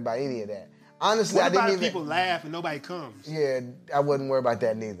wasn't worried about any of that. Honestly, what I didn't about even. If people laugh and nobody comes? Yeah, I wasn't worried about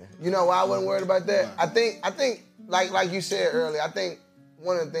that neither. You know why I wasn't worried about that? I think, like you said earlier, I think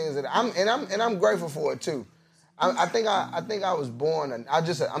one of the things that I'm grateful for it too. I think I was born and I'm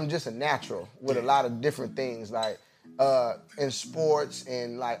just a natural with a lot of different things like in sports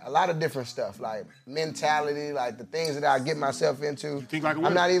and like a lot of different stuff like mentality, like the things that I get myself into. You think like a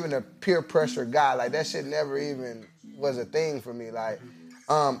I'm not even a peer pressure guy. Like that shit never even was a thing for me. Like.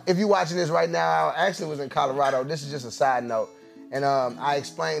 If you're watching this right now, I actually was in Colorado. This is just a side note. And I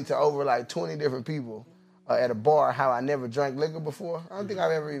explained to over like 20 different people at a bar how I never drank liquor before. I don't think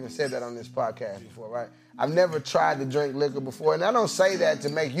I've ever even said that on this podcast before, right? I've never tried to drink liquor before. And I don't say that to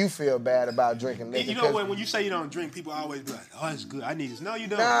make you feel bad about drinking liquor. You know what? When you say you don't drink, people always be like, oh, it's good. I need this. No, you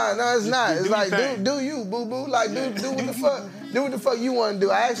don't. No, it's not. It's like, do you, boo-boo. Like, do what the fuck. Do what the fuck you want to do.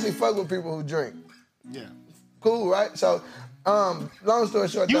 I actually fuck with people who drink. Yeah. Cool, right? So... long story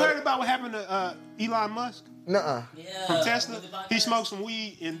short, you heard about what happened to Elon Musk? Nuh-uh. Yeah. From Tesla? He smoked some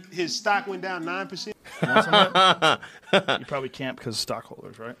weed and his stock went down 9%. You probably can't because of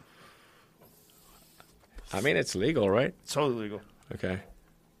stockholders, right? I mean, it's legal, right? It's totally legal. Okay.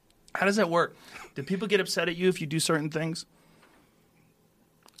 How does that work? Do people get upset at you if you do certain things?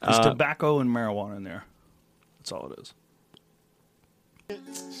 There's tobacco and marijuana in there. That's all it is.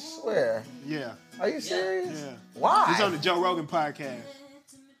 Swear. Yeah. Are you serious? Yeah. Why? He's on the Joe Rogan podcast.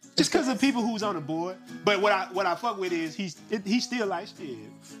 Just because of people who's on the board. But what I fuck with is he's still like, shit,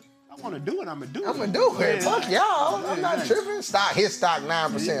 I want to do it, I'm going to do it. I'm going to do it. Yeah. Fuck y'all. I'm not tripping. His stock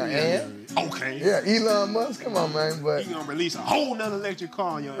 9%. Okay. Yeah, Elon Musk. Come on, man. But He's going to release a whole nother electric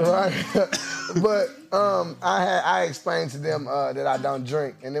car on your ass. Right. But I explained to them that I don't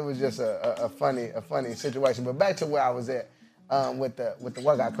drink, and it was just a funny situation. But back to where I was at with the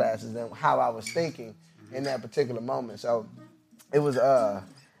workout classes and how I was thinking in that particular moment. So it was I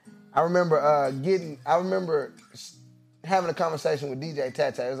remember having a conversation with DJ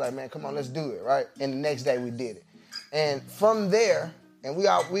Tata. It was like, man, come on, let's do it, right? And the next day we did it. And from there, and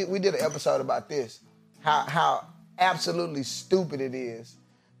we did an episode about this, how absolutely stupid it is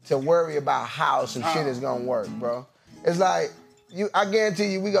to worry about how some shit is gonna work, bro. It's like I guarantee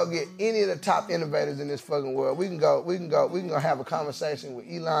you, we go get any of the top innovators in this fucking world. We can go have a conversation with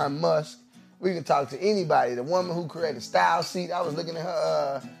Elon Musk. We can talk to anybody. The woman who created Style Seat. I was looking at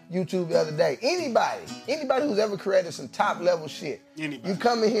her YouTube the other day. Anybody who's ever created some top level shit. Anybody. You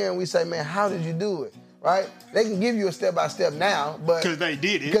come in here and we say, man, how did you do it? Right? They can give you a step-by-step now, but... Because they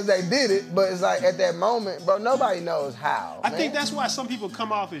did it. But it's like, at that moment, bro, nobody knows how, I think that's why some people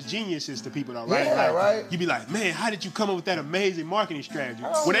come off as geniuses to people, though, right? Yeah, like, right. You be like, man, how did you come up with that amazing marketing strategy?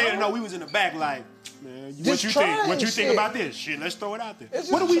 Well, they didn't know we was in the back like, man, what you think? What you think about this? Shit, let's throw it out there.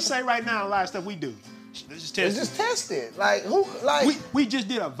 What do we say right now? A lot of stuff we do. Let's just test it. Like, who? Like we just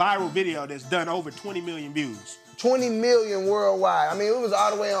did a viral video that's done over 20 million views. 20 million worldwide. I mean, it was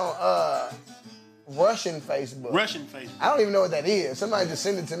all the way on... Russian Facebook. I don't even know what that is. Somebody just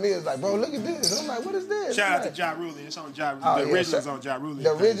sent it to me. It's like, bro, look at this. I'm like, what is this? Shout out to Ja Rule. It's on Ja Rule. The original's on Ja Rule.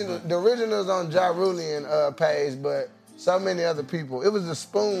 The original's on Ja Rulian page, but so many other people. It was the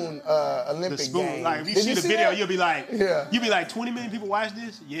Spoon Olympic game. Like, if you see the video, that? you'll be like, yeah. You'll be like, 20 million people watch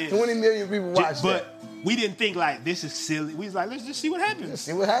this? Yeah. 20 million people watch But we didn't think like, this is silly. We was like, let's just see what happens. Let's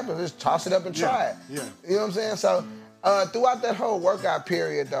see what happens. Let's toss it up and try it. Yeah. You know what I'm saying? So throughout that whole workout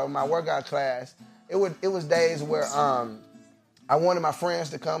period, though, my workout class, it was days where I wanted my friends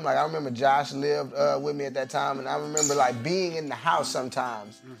to come. Like, I remember Josh lived with me at that time, and I remember like being in the house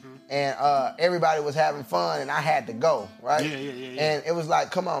sometimes, and everybody was having fun, and I had to go, right? Yeah. And it was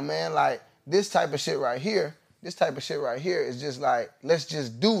like, come on, man, like this type of shit right here is just like, let's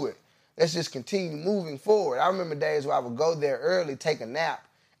just do it. Let's just continue moving forward. I remember days where I would go there early, take a nap,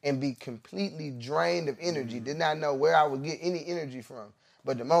 and be completely drained of energy. Did not know where I would get any energy from.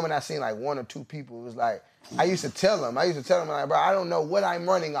 But the moment I seen like one or two people, it was like, I used to tell them, like, bro, I don't know what I'm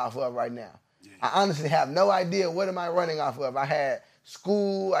running off of right now. Yeah. I honestly have no idea what am I running off of. I had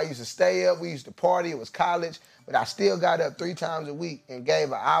school, I used to stay up, we used to party, it was college, but I still got up 3 times a week and gave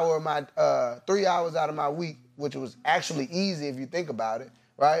 3 hours out of my week, which was actually easy if you think about it,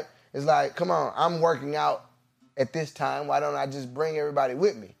 right? It's like, come on, I'm working out at this time, why don't I just bring everybody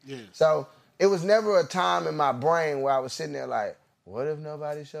with me? Yeah. So it was never a time in my brain where I was sitting there like, what if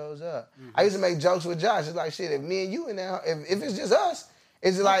nobody shows up? Mm-hmm. I used to make jokes with Josh. It's like, shit, if me and you in there, if it's just us,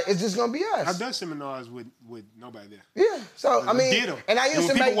 it's like, it's just gonna be us. I've done seminars with nobody there. Yeah. So, I mean, did them. And I used when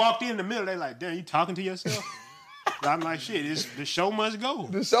to people walked in the middle, they like, damn, you talking to yourself? I'm like, shit, the show must go.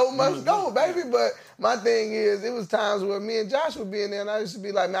 The show must go, baby. But my thing is, it was times where me and Josh would be in there, and I used to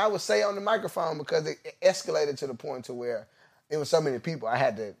be like, man, I would say on the microphone because it escalated to the point to where it was so many people. I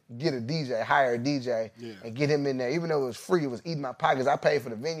had to get a DJ, hire a DJ, and get him in there. Even though it was free, it was eating my pockets. I paid for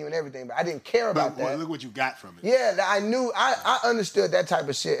the venue and everything, but I didn't care about that. Well, look what you got from it. Yeah, I knew, I understood that type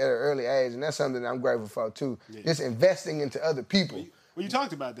of shit at an early age, and that's something that I'm grateful for, too. Yeah. Just investing into other people. Well, you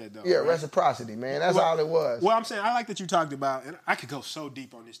talked about that, though. Yeah, right? Reciprocity, man. That's all it was. Well, I'm saying, I like that you talked about, and I could go so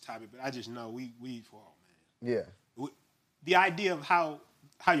deep on this topic, but I just know we fall, man. Yeah. The idea of how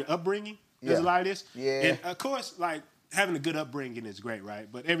your upbringing does a lot of this. Yeah. And, of course, like, having a good upbringing is great, right?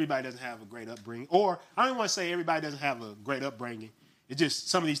 But everybody doesn't have a great upbringing. Or, I don't want to say everybody doesn't have a great upbringing. It's just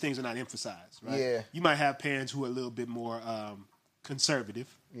some of these things are not emphasized, right? Yeah. You might have parents who are a little bit more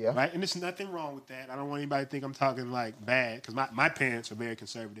conservative, right? And there's nothing wrong with that. I don't want anybody to think I'm talking, like, bad, because my parents are very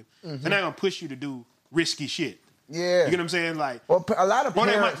conservative. Mm-hmm. They're not going to push you to do risky shit. Yeah. You get what I'm saying? Like, well, a lot of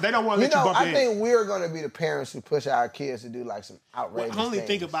parents, they don't want to let you bump I think we're going to be the parents who push our kids to do like some outrageous I only things.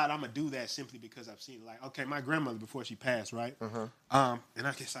 think about I'm going to do that simply because I've seen, like, okay, my grandmother, before she passed, right? And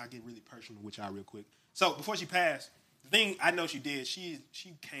I guess I'll get really personal with y'all real quick. So, before she passed, the thing I know she did, she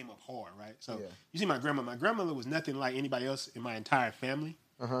came up hard, right? So, you see my grandmother was nothing like anybody else in my entire family.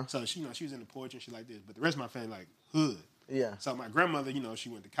 So, she was in the porch and shit like this. But the rest of my family, like, hood. Yeah. So my grandmother, she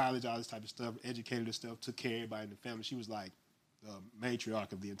went to college, all this type of stuff, educated herself, took care of everybody in the family. She was like the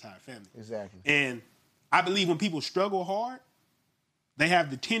matriarch of the entire family. Exactly. And I believe when people struggle hard, they have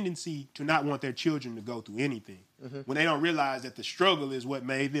the tendency to not want their children to go through anything. When they don't realize that the struggle is what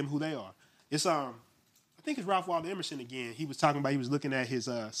made them who they are. It's I think it's Ralph Waldo Emerson again. He was talking about, he was looking at his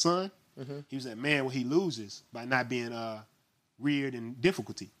son. He was like, man, what he loses by not being reared in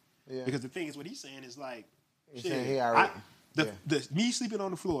difficulty. Yeah. Because the thing is, what he's saying is like, me sleeping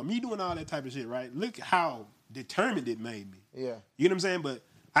on the floor, me doing all that type of shit, right? Look how determined it made me. Yeah. You know what I'm saying? But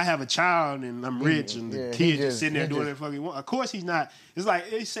I have a child and I'm rich and the kid just sitting there doing that fucking. Of course he's not. It's like,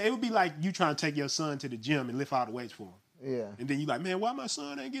 it would be like you trying to take your son to the gym and lift all the weights for him. Yeah. And then you like, man, why my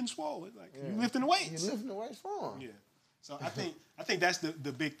son ain't getting swollen? Like, you lifting the weights. You lifting the weights for him. Yeah. So I think that's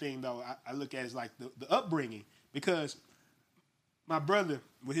the big thing though. I look at it as like the upbringing, because my brother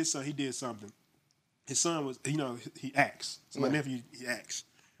with his son, he did something. His son was, he acts. So my nephew, he acts.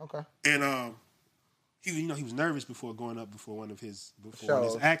 Okay. And he was nervous before going up before one of his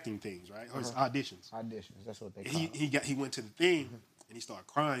acting things, right? Or his auditions. Auditions, that's what they call it. He went to the thing and he started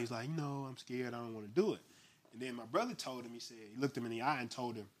crying. He's like, I'm scared. I don't want to do it. And then my brother told him. He looked him in the eye and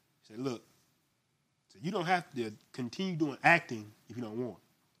told him, he said, look, you don't have to continue doing acting if you don't want.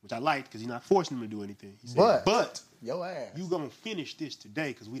 Which I liked because he's not forcing him to do anything. He said, but your ass, you gonna finish this today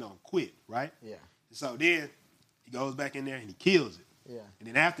because we don't quit, right? Yeah. So then he goes back in there and he kills it. Yeah. And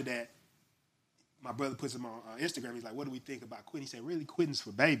then after that, my brother puts him on Instagram. He's like, "What do we think about quitting?" He said, "Really, quitting's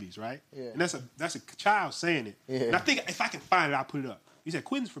for babies, right?" Yeah. And that's a child saying it. Yeah. And I think if I can find it, I'll put it up. He said,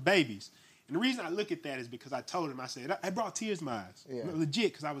 "Quitting's for babies." And the reason I look at that is because I told him, I said, I brought tears to my eyes. Yeah.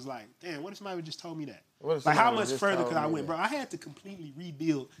 Legit, because I was like, damn, what if somebody just told me that? Like, how much further could I win, bro? I had to completely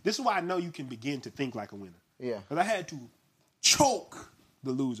rebuild. This is why I know you can begin to think like a winner. Yeah. Because I had to choke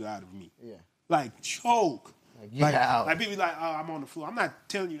the loser out of me. Yeah. Like, choke. Like people be like, oh, I'm on the floor. I'm not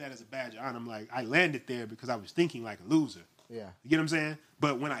telling you that as a badge of honor. I'm like, I landed there because I was thinking like a loser. Yeah. You get what I'm saying?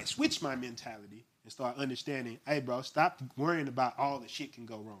 But when I switched my mentality and start understanding, hey, bro, stop worrying about all the shit can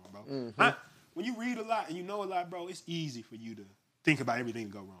go wrong, bro. Mm-hmm. When you read a lot and you know a lot, bro, it's easy for you to think about everything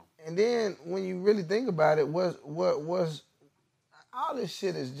to go wrong. And then when you really think about it, what all this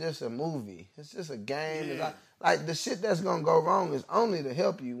shit is just a movie. It's just a game. Yeah. Like the shit that's gonna go wrong is only to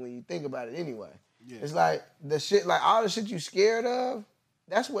help you when you think about it anyway. Yeah. It's like the shit, like all the shit you scared of,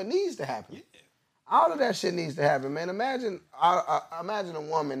 that's what needs to happen. Yeah. All of that shit needs to happen, man. Imagine a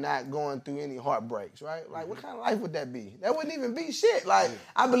woman not going through any heartbreaks, right? Like, what kind of life would that be? That wouldn't even be shit. Like,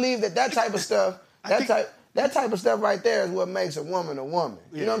 I believe that type of stuff, that type of stuff right there is what makes a woman a woman.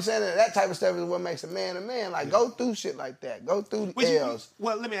 Yeah. You know what I'm saying? That type of stuff is what makes a man a man. Like, go through shit like that. Go through L's.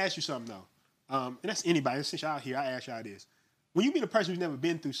 Well, let me ask you something, though. And that's anybody. Since y'all here, I ask y'all this. When you meet a person who's never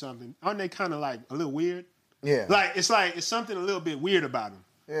been through something, aren't they kind of like a little weird? Yeah. Like, it's something a little bit weird about them.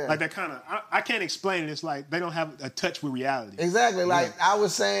 Yeah. Like that kind of, I can't explain it. It's like they don't have a touch with reality. Exactly. Like I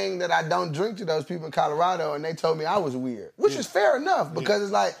was saying that I don't drink to those people in Colorado, and they told me I was weird, which is fair enough because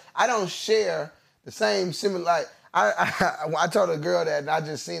it's like I don't share the same similar. Like I told a girl that, and I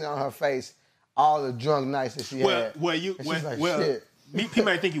just seen on her face all the drunk nights that she had. People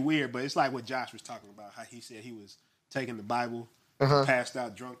might think you're weird, but it's like what Josh was talking about. How he said he was taking the Bible. Passed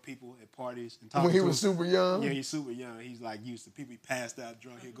out drunk people at parties and talking when he was super young. Yeah, he's super young. He's like used to people. He passed out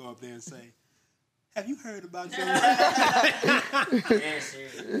drunk. He'll go up there and say, "Have you heard about Joe?"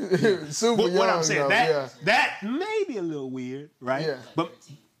 Super young. What I'm saying that may be a little weird, right? Yeah. But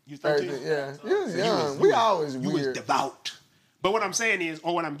you 13? Yeah, he was young. We always weird. You was devout. But what I'm saying is,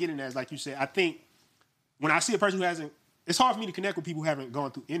 or what I'm getting at is, like you said, I think when I see a person who hasn't, it's hard for me to connect with people who haven't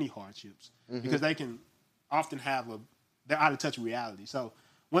gone through any hardships because they can often they're out of touch with reality. So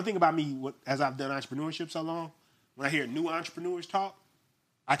one thing about me, as I've done entrepreneurship so long, when I hear new entrepreneurs talk,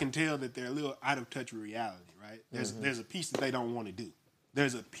 I can tell that they're a little out of touch with reality, right? There's a piece that they don't want to do.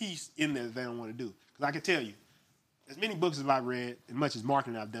 There's a piece in there that they don't want to do. Because I can tell you, as many books as I've read, as much as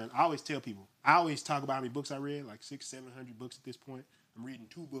marketing I've done, I always tell people, I always talk about how many books I read, like 600-700 books at this point. I'm reading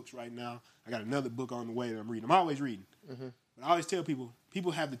 2 books right now. I got another book on the way that I'm reading. I'm always reading. But I always tell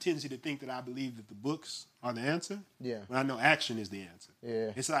people have the tendency to think that I believe that the books are the answer. Yeah. When I know action is the answer.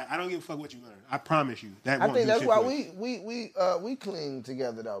 Yeah. It's like, I don't give a fuck what you learn. I promise you. I think that's why we cling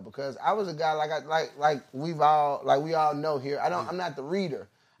together though, because I was a guy like we all know here. I'm not the reader.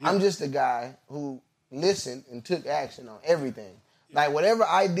 Yeah. I'm just a guy who listened and took action on everything. Yeah. Like whatever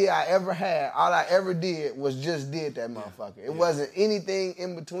idea I ever had, all I ever did was just did that motherfucker. It wasn't anything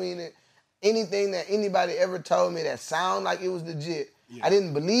in between it. Anything that anybody ever told me that sounded like it was legit, I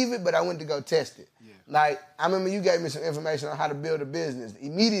didn't believe it, but I went to go test it. Yeah. Like, I remember you gave me some information on how to build a business.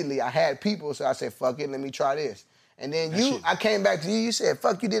 Immediately, I had people, so I said, fuck it, let me try this. And then I came back to you, you said,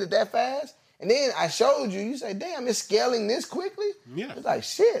 fuck, you did it that fast? And then I showed you, you said, damn, it's scaling this quickly? Yeah. It's like,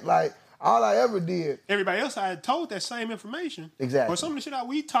 shit, like, all I ever did. Everybody else I had told that same information. Exactly. Or some of the shit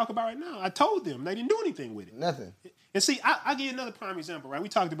we talk about right now, I told them. They didn't do anything with it. Nothing. And see, I'll give you another prime example, right? We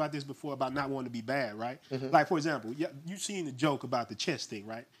talked about this before about not wanting to be bad, right? Like, for example, you seen the joke about the chess thing,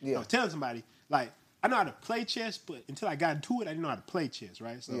 right? Yeah. I was telling somebody, like, I know how to play chess, but until I got into it, I didn't know how to play chess,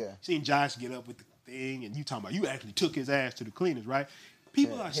 right? So seeing Josh get up with the thing, and you talking about you actually took his ass to the cleaners, right?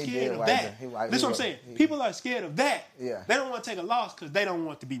 People are scared of that. That's what I'm saying. People are scared of that. Yeah. They don't want to take a loss because they don't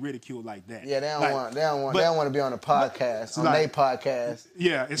want to be ridiculed like that. Yeah, they don't want to be on a podcast, on their podcast.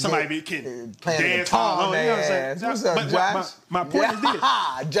 Yeah, and somebody can dance on their ass. What's up, Josh? My point is this.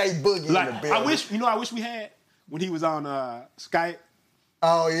 Jay Boogie in the building. I wish we had when he was on Skype.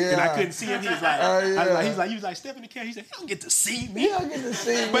 Oh yeah. And I couldn't see him. He was like, he was like, step in the camera. He said, he don't get to see me. He don't get to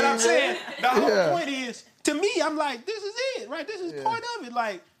see me. But I'm saying the whole point is, to me, I'm like, this is it, right? This is part of it.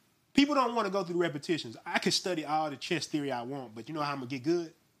 Like, people don't want to go through the repetitions. I could study all the chess theory I want, but you know how I'm gonna get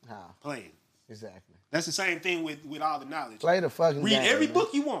good? How? Playing. Exactly. That's the same thing with all the knowledge. Play the fucking Read game, every book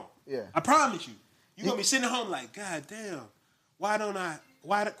you want. Yeah. I promise you. You're gonna be sitting at home like, God damn, why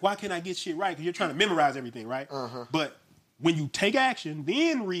can't I get shit right? Because you're trying to memorize everything, right? But when you take action,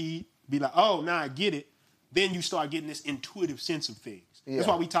 then read, be like, oh, now I get it. Then you start getting this intuitive sense of things. Yeah. That's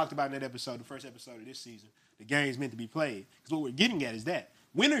why we talked about in that episode, the first episode of this season. The game's meant to be played. Because what we're getting at is that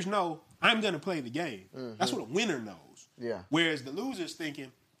winners know I'm going to play the game. That's what a winner knows. Yeah. Whereas the loser's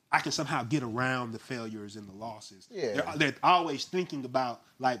thinking, I can somehow get around the failures and the losses. Yeah. They're always thinking about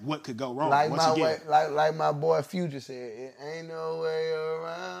like what could go wrong. Like my boy Future said, it ain't no way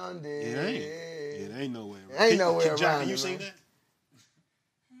around it. It ain't no way around it. Ain't no way around it. Can you sing that?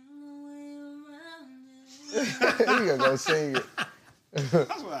 You gotta go sing it.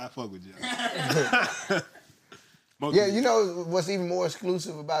 That's why I fuck with Josh. Yeah, you know what's even more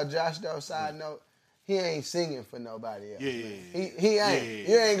exclusive about Josh though, side note? He ain't singing for nobody else. He ain't.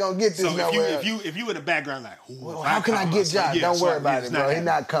 You ain't gonna get this nowhere else. If you in the background like, how can I get Josh? Don't worry about it, bro. He's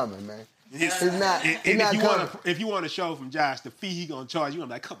not coming, man. He's not coming. If you want a show from Josh, the fee he gonna charge, you gonna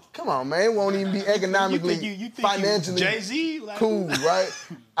be like, come on. Come on, man. It won't even be economically, financially Jay-Z, cool, right?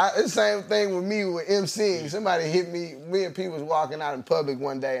 It's the same thing with me with MCing. Somebody hit me and P was walking out in public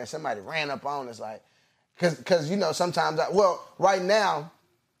one day and somebody ran up on us like, cause you know, sometimes right now,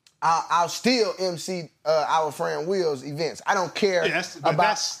 I'll still MC our friend Will's events. I don't care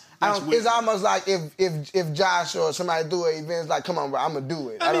about. It's almost like if Josh or somebody do an event, it's like, come on, bro, I'm gonna do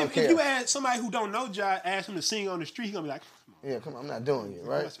it. I don't care. If you ask somebody who don't know Josh, ask him to sing on the street, he's gonna be like, come on, I'm not doing it,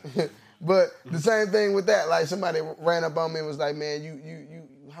 right? But the same thing with that. Like somebody ran up on me and was like, man,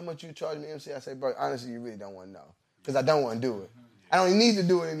 you how much you charge me MC? I say, bro, honestly, you really don't want to know because I don't want to do it. I don't need to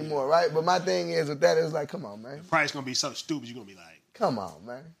do it anymore, right? But my thing is with that, it's like, come on, man. The price gonna be so stupid, you're gonna be like, come on,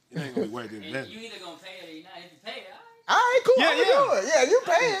 man. It ain't gonna be worth it. You either gonna pay it or you're not. If you pay it, all right, cool. I'm gonna do it. Yeah, you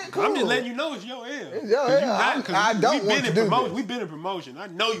paying. Cool. I'm just letting you know it's your L. It's your L. I don't want to do this. We've been in promotion. I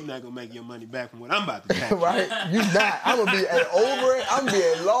know you're not gonna make your money back from what I'm about to pay. Right? You not. I'm gonna be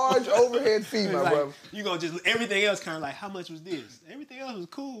a large overhead fee, my brother. You gonna just everything else kind of like, how much was this? Everything else was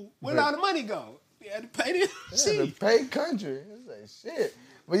cool. Where did all the money go? We had to pay this. Yeah, to pay country. It's like shit.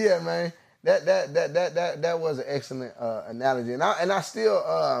 But yeah, man, that was an excellent analogy, and I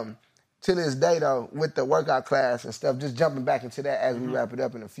still to this day though with the workout class and stuff, just jumping back into that as we wrap it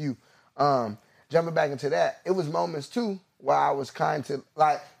up in a few, jumping back into that, it was moments too where I was kind to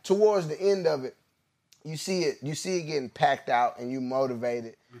like towards the end of it, you see it getting packed out and you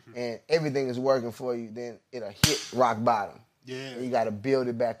motivated and everything is working for you, then it'll hit rock bottom. Yeah. And you got to build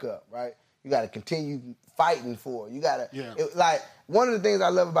it back up, right? You got to continue fighting for it. You got to, like, one of the things I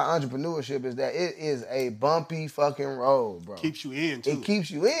love about entrepreneurship is that it is a bumpy fucking road, bro. Keeps you in, too. It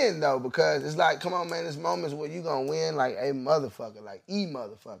keeps you in, though, because it's like, come on, man, there's moments where you going to win like a motherfucker, like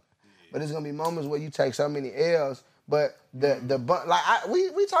motherfucker. Yeah. But there's going to be moments where you take so many L's, but we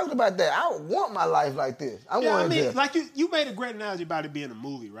talked about that. I want my life like this. Like you made a great analogy about it being a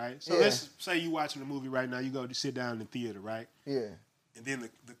movie, right? So let's say you watching a movie right now. You go to sit down in the theater, right? Yeah. And then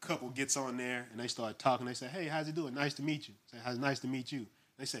the couple gets on there and they start talking. They say, "Hey, how's it doing? Nice to meet you." Say, "How's nice to meet you?"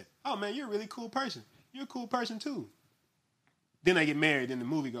 They say, "Oh man, you're a really cool person. You're a cool person too." Then they get married. Then the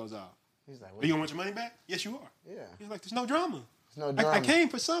movie goes off. He's like, "Are you gonna want your money back?" "Yes, you are." Yeah. He's like, "There's no drama. There's no drama. I came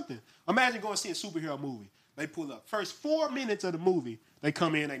for something." Imagine going to see a superhero movie. They pull up. First 4 minutes of the movie, they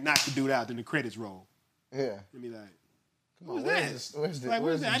come in, they knock the dude out, then the credits roll. Yeah. And be like, where's that?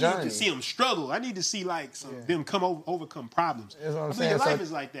 Where's the I need to see them struggle. I need to see like them overcome problems. That's what I'm I saying. think life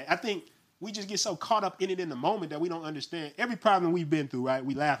is like that. I think we just get so caught up in it in the moment that we don't understand every problem we've been through. Right?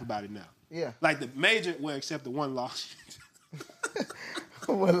 We laugh about it now. Yeah. Like the major, well, except the one loss.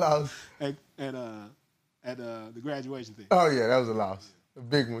 What loss? At the graduation thing. Oh yeah, that was a loss, a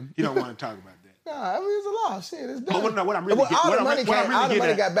big one. You don't want to talk about that. Nah, I mean it's a loss. Shit, it's done. But what I'm really getting, all the money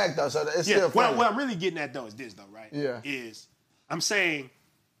got back though, so it's still funny. What I'm really getting at though is this though, right? Yeah. Is I'm saying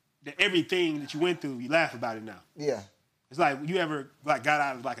that everything that you went through, you laugh about it now. Yeah. It's like you ever like got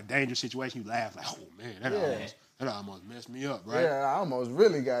out of like a dangerous situation, you laugh like, oh man, that almost messed me up, right? Yeah, I almost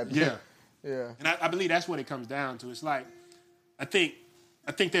really got. Yeah. Yeah. And I believe that's what it comes down to. It's like I think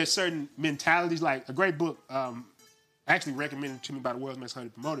there's certain mentalities, like a great book. Actually recommended to me by the world's most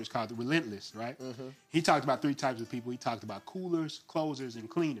hunted promoters called The Relentless, right? Mm-hmm. He talked about 3 types of people. He talked about coolers, closers, and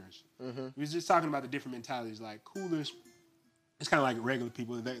cleaners. Mm-hmm. He was just talking about the different mentalities. Like coolers, it's kind of like regular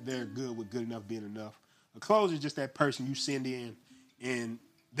people. They're good with good enough being enough. A closer is just that person you send in and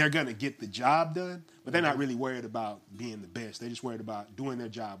they're going to get the job done, but they're not really worried about being the best. They're just worried about doing their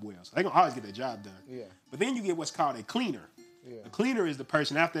job well. So they're going to always get their job done. Yeah. But then you get what's called a cleaner. Yeah. A cleaner is the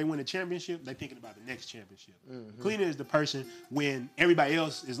person, after they win a championship, they're thinking about the next championship. Mm-hmm. Cleaner is the person when everybody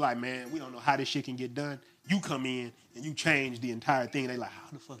else is like, man, we don't know how this shit can get done. You come in and you change the entire thing. They're like, how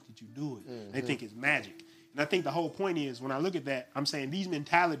the fuck did you do it? Mm-hmm. They think it's magic. And I think the whole point is, when I look at that, I'm saying these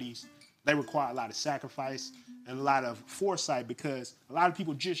mentalities, they require a lot of sacrifice and a lot of foresight, because a lot of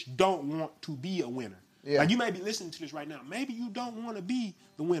people just don't want to be a winner. Yeah. Like you may be listening to this right now. Maybe you don't want to be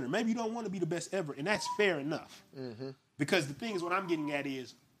the winner. Maybe you don't want to be the best ever. And that's fair enough. Mm-hmm. Because the thing is, what I'm getting at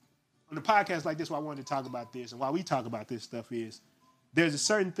is, on a podcast like this, why I wanted to talk about this and why we talk about this stuff is, there's a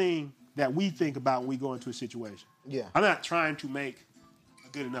certain thing that we think about when we go into a situation. Yeah. I'm not trying to make a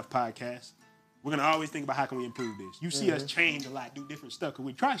good enough podcast. We're going to always think about how can we improve this. You see us change a lot, do different stuff, because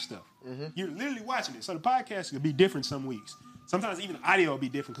we try stuff. Mm-hmm. You're literally watching it. So the podcast will be different some weeks. Sometimes even the audio will be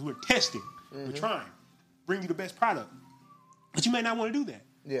different because we're testing. Mm-hmm. We're trying. Bring you the best product. But you may not want to do that.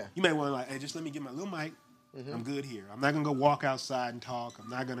 Yeah. You may want to hey, just let me get my little mic. Mm-hmm. I'm good here. I'm not going to go walk outside and talk. I'm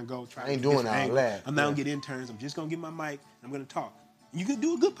not going to go try to get doing all that. I'm not going to get interns. I'm just going to get my mic and I'm going to talk. You can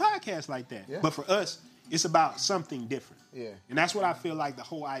do a good podcast like that. Yeah. But for us, it's about something different. Yeah. And that's what I feel like the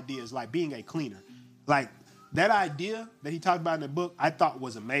whole idea is, like being a cleaner. Like that idea that he talked about in the book, I thought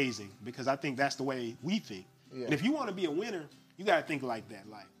was amazing, because I think that's the way we think. Yeah. And if you want to be a winner, you got to think like that.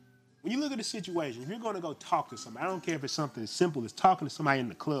 Like when you look at a situation, if you're going to go talk to somebody, I don't care if it's something as simple as talking to somebody in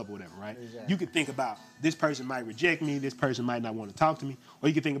the club or whatever, right? Exactly. You could think about, this person might reject me, this person might not want to talk to me, or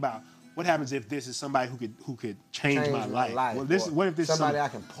you could think about, what happens if this is somebody who could change my life? Well, what if this is somebody I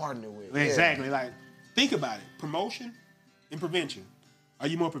can partner with? Exactly. Yeah. Like, think about it. Promotion and prevention. Are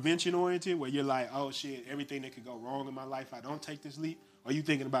you more prevention oriented, where you're like, oh shit, everything that could go wrong in my life, I don't take this leap? Or are you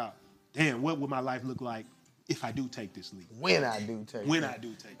thinking about, damn, what would my life look like if I do take this leap? When I do take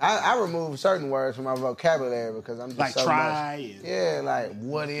it. I remove certain words from my vocabulary because I'm just like so try. Much. Yeah, like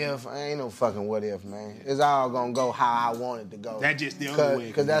what if? I ain't no fucking what if, man. It's all gonna go how I want it to go. That's just the only way.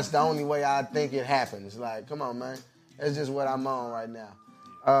 Because that's the only way I think it happens. Like, come on, man. That's just what I'm on right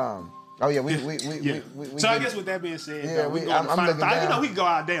now. Oh yeah, we So I guess with that being said, yeah, we go on the final thoughts. You know, we can go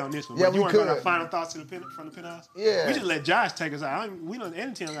all day on this one. Yeah, but you want to go to could. final thoughts from the penthouse? Yeah. We just let Josh take us out. We don't.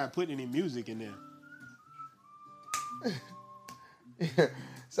 Anything I got to put any music in there.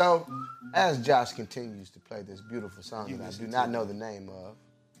 So, as Josh continues to play this beautiful song that I do not know the name of,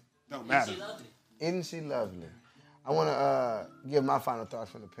 don't matter. Isn't she lovely? I want to give my final thoughts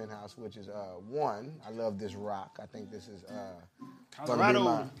from the penthouse, which is one, I love this rock. I think this is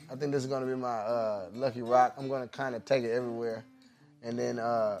Colorado. I think this is going to be my lucky rock. I'm going to kind of take it everywhere. and then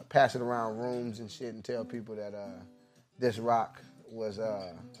pass it around rooms and shit and tell people that this rock was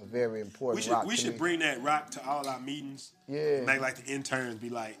a very important rock. We should bring that rock to all our meetings. Yeah. Make like the interns be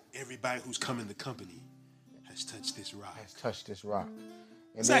like, everybody who's come in the company has touched this rock.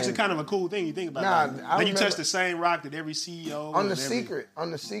 And it's actually kind of a cool thing. You think about it. Like you touch the same rock that every CEO. On the secret.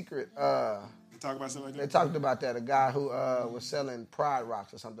 They talk about something like that? They talked about that. A guy who was selling Pride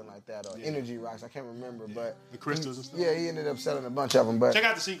rocks or something like that, or Energy rocks. I can't remember, but the crystals and stuff. Yeah, he ended up selling a bunch of them. But check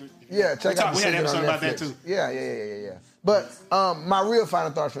out the secret. Yeah, check out the secret. We had an episode on about Netflix. that too. Yeah. But my real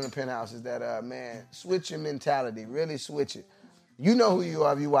final thoughts from the Penthouse is that man, switch your mentality. Really switch it. You know who you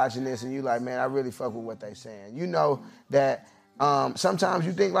are if you watching this, and you like, man, I really fuck with what they saying. You know that. Sometimes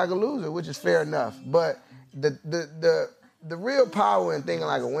you think like a loser, which is fair enough. But the real power in thinking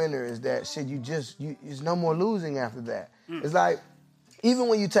like a winner is that shit. There's no more losing after that. It's like even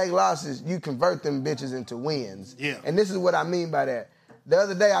when you take losses, you convert them bitches into wins. Yeah. And this is what I mean by that. The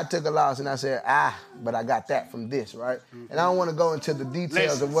other day I took a loss and I said, but I got that from this, right? And I don't want to go into the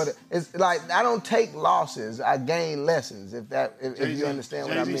details of what it's like. I don't take losses. I gain lessons. If you understand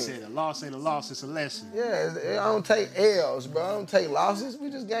what I mean. Said a loss ain't a loss. It's a lesson. Yeah, I don't take L's, bro. I don't take losses. We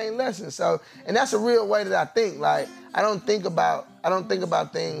just gain lessons. So, and that's a real way that I think. Like I don't think about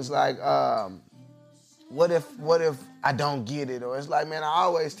things like what if I don't get it, or it's like, man, I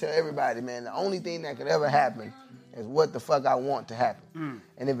always tell everybody, man, the only thing that could ever happen is what the fuck I want to happen.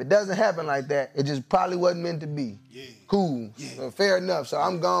 And if it doesn't happen like that, it just probably wasn't meant to be. Yeah. Cool. Yeah. Fair enough. So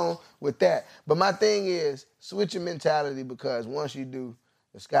I'm gone with that. But my thing is, switch your mentality, because once you do,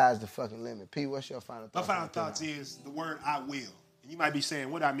 the sky's the fucking limit. P, what's your final thoughts? My final thoughts is the word I will. And you might be saying,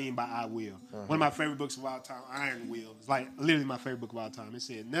 what do I mean by I will? One of my favorite books of all time, Iron Will. It's like literally my favorite book of all time. It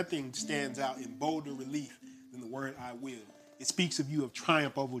said, nothing stands out in bolder relief than the word I will. It speaks of you of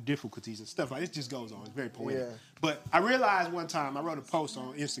triumph over difficulties and stuff like it. Just goes on. It's very poetic. Yeah. But I realized one time, I wrote a post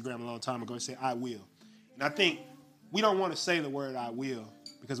on Instagram a long time ago. It said, I will. And I think we don't want to say the word I will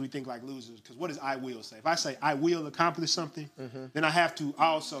because we think like losers. Because what does I will say? If I say I will accomplish something, then I have to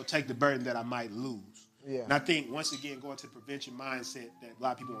also take the burden that I might lose. Yeah. And I think, once again, going to the prevention mindset that a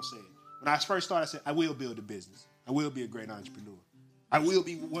lot of people won't say it. When I first started, I said, I will build a business. I will be a great entrepreneur. I will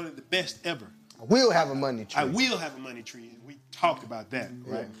be one of the best ever. I will have a money tree. I will have a money tree. And we talked about that,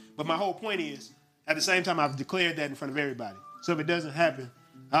 right? Yeah. But my whole point is, at the same time, I've declared that in front of everybody. So if it doesn't happen,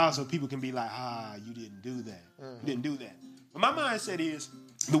 also people can be like, you didn't do that. You didn't do that. But my mindset is,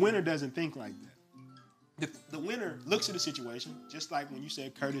 the winner doesn't think like that. The winner looks at the situation, just like when you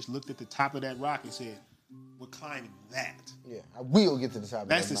said Curtis looked at the top of that rock and said, we're climbing that. Yeah, I will get to the top of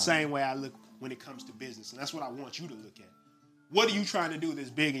that. That's the same way I look when it comes to business. And that's what I want you to look at. What are you trying to do that's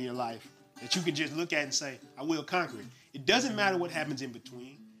big in your life that you can just look at and say, I will conquer it? It doesn't matter what happens in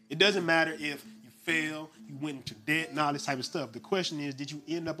between. It doesn't matter if you fail, you went into debt, and all this type of stuff. The question is, did you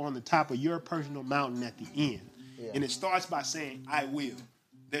end up on the top of your personal mountain at the end? Yeah. And it starts by saying, I will.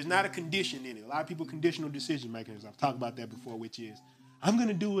 There's not a condition in it. A lot of people conditional decision makers. I've talked about that before, which is, I'm going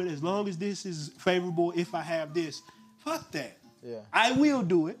to do it as long as this is favorable if I have this. Fuck that. Yeah. I will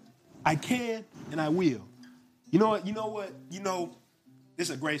do it. I can, and I will. You know what? This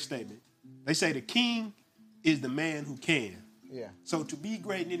is a great statement. They say the king is the man who can. Yeah. So to be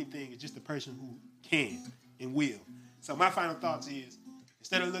great in anything is just the person who can and will. So my final thoughts is,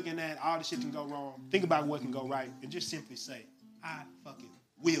 instead of looking at all the shit can go wrong, think about what can go right and just simply say, I fucking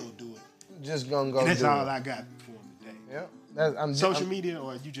will do it. Just gonna go. And that's do all it. I got for him today. Yep. Social media,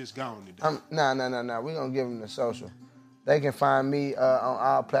 or you just gone today? No. We're gonna give them the social. They can find me on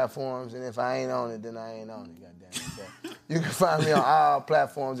all platforms, and if I ain't on it, then I ain't on it. Goddamn it. So you can find me on all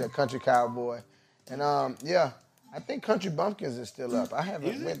platforms at Country Cowboy, and I think Country Bumpkins is still up. I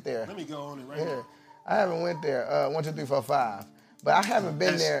haven't went there. Let me go on it right now. I haven't went there. 1, 2, 3, 4, 5. But I haven't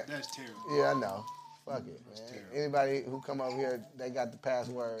been there. That's terrible. Yeah, I know. Fuck it, man. Anybody who come over here, they got the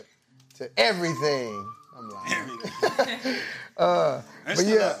password to everything. I'm like, everything. But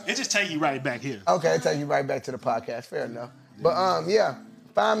yeah, it just take you right back here. Okay, it take you right back to the podcast. Fair enough. But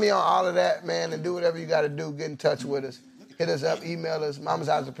find me on all of that, man, and do whatever you got to do. Get in touch with us. Hit us up. Email us.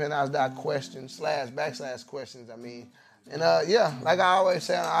 mamashousepenthouse.questions. I mean, and like I always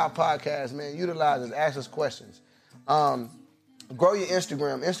say on our podcast, man, utilize us. Ask us questions. Grow your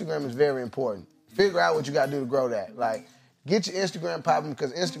Instagram. Instagram is very important. Figure out what you got to do to grow that. Like, get your Instagram popping,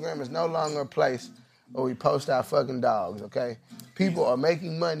 because Instagram is no longer a place where we post our fucking dogs, okay? People are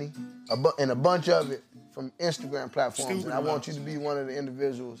making money, and a bunch of it, from Instagram platforms. And I want you to be one of the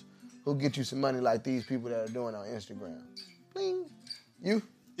individuals who get you some money like these people that are doing on Instagram. Bling. You?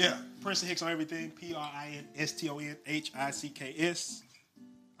 Yeah. Princeton Hicks on everything. PRINSTONHICKS.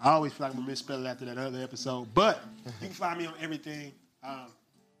 I always feel like I'm going to misspell it after that other episode. But you can find me on everything.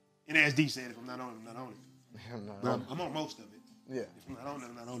 And as D said, if I'm not on it, I'm not on it. I'm on most of it. Yeah. If I'm not on it,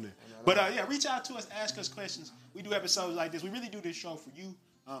 I'm not on it. But yeah, reach out to us, ask us questions. We do episodes like this. We really do this show for you.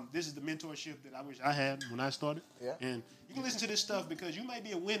 This is the mentorship that I wish I had when I started. Yeah. And you can listen to this stuff because you may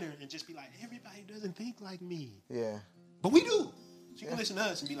be a winner and just be like, everybody doesn't think like me. Yeah. But we do. So you can listen to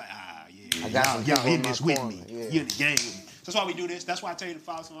us and be like, yeah, I got y'all in this with corner. me. Yeah. You're in the game with me. So that's why we do this. That's why I tell you to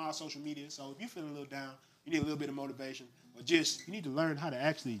follow us on all social media. So if you're feeling a little down, you need a little bit of motivation, or just you need to learn how to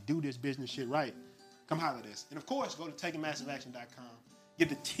actually do this business shit right, come holler at us. And of course, go to takingmassiveaction.com. Get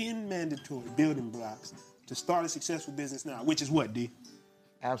the 10 mandatory building blocks to start a successful business now, which is what, D?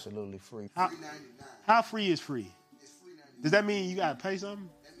 Absolutely free. How free is free? It's free 99. Does that mean you got to pay something?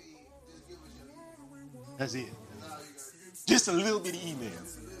 That means just give us your email. That's it. That's all you got to do. Just a little bit of email.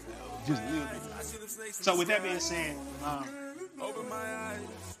 Just a little bit. So with that being said, I'm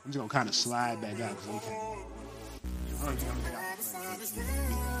just going to kind of slide back out because we can't.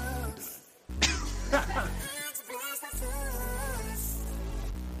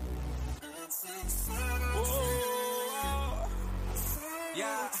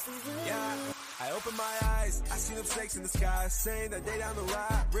 Yeah. I open my eyes, I see them snakes in the sky, saying that they down the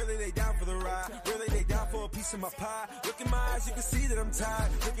ride. Really, they down for the ride. Really, they down for a piece of my pie. Look in my eyes, you can see that I'm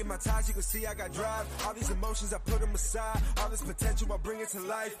tired. Look at my ties, you can see I got drive. All these emotions, I put them aside. All this potential, I bring it to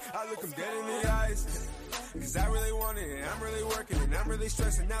life. I look them dead in the eyes. Cause I really want it, and I'm really working, and I'm really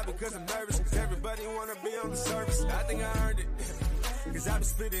stressing now because I'm nervous. Cause everybody wanna be on the surface. I think I earned it. Cause I've been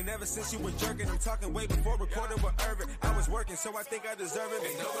spitting ever since you were jerking. I'm talking way before recording with Irvin. I was working, so I think I deserve it.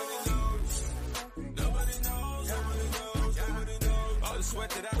 And nobody knows. Nobody knows. Nobody knows. Nobody knows. All the sweat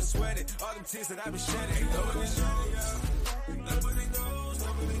that I've been sweating, all them tears that I've been shedding. Ain't nobody knows. Nobody knows.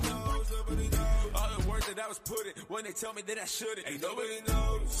 Nobody knows. Nobody knows. All the work that I was putting when they tell me that I shouldn't. Ain't nobody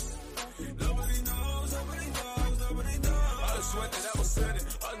knows. Nobody knows. Nobody knows. Nobody knows. All the sweat that I was shedding,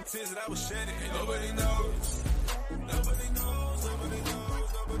 all them tears that I was shedding. Ain't nobody knows. Nobody knows. Nobody knows.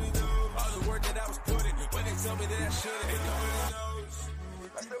 Nobody knows. All the work that I was putting when they tell me that I shouldn't. Ain't nobody knows.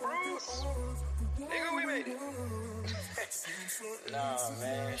 That's the rules. Nigga, we made it. Nah,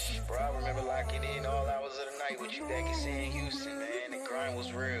 man. Bro, I remember locking in all hours of the night with you back in Houston, man. The grind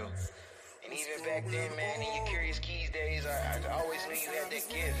was real. And even back then, man, in your Curious Keys days, I always knew you had that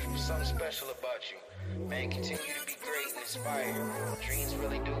gift. Something special about you. Man, continue to be great and inspired. Dreams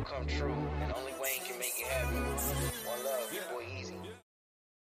really do come true, and only Wayne can make it happen. One love, your boy E.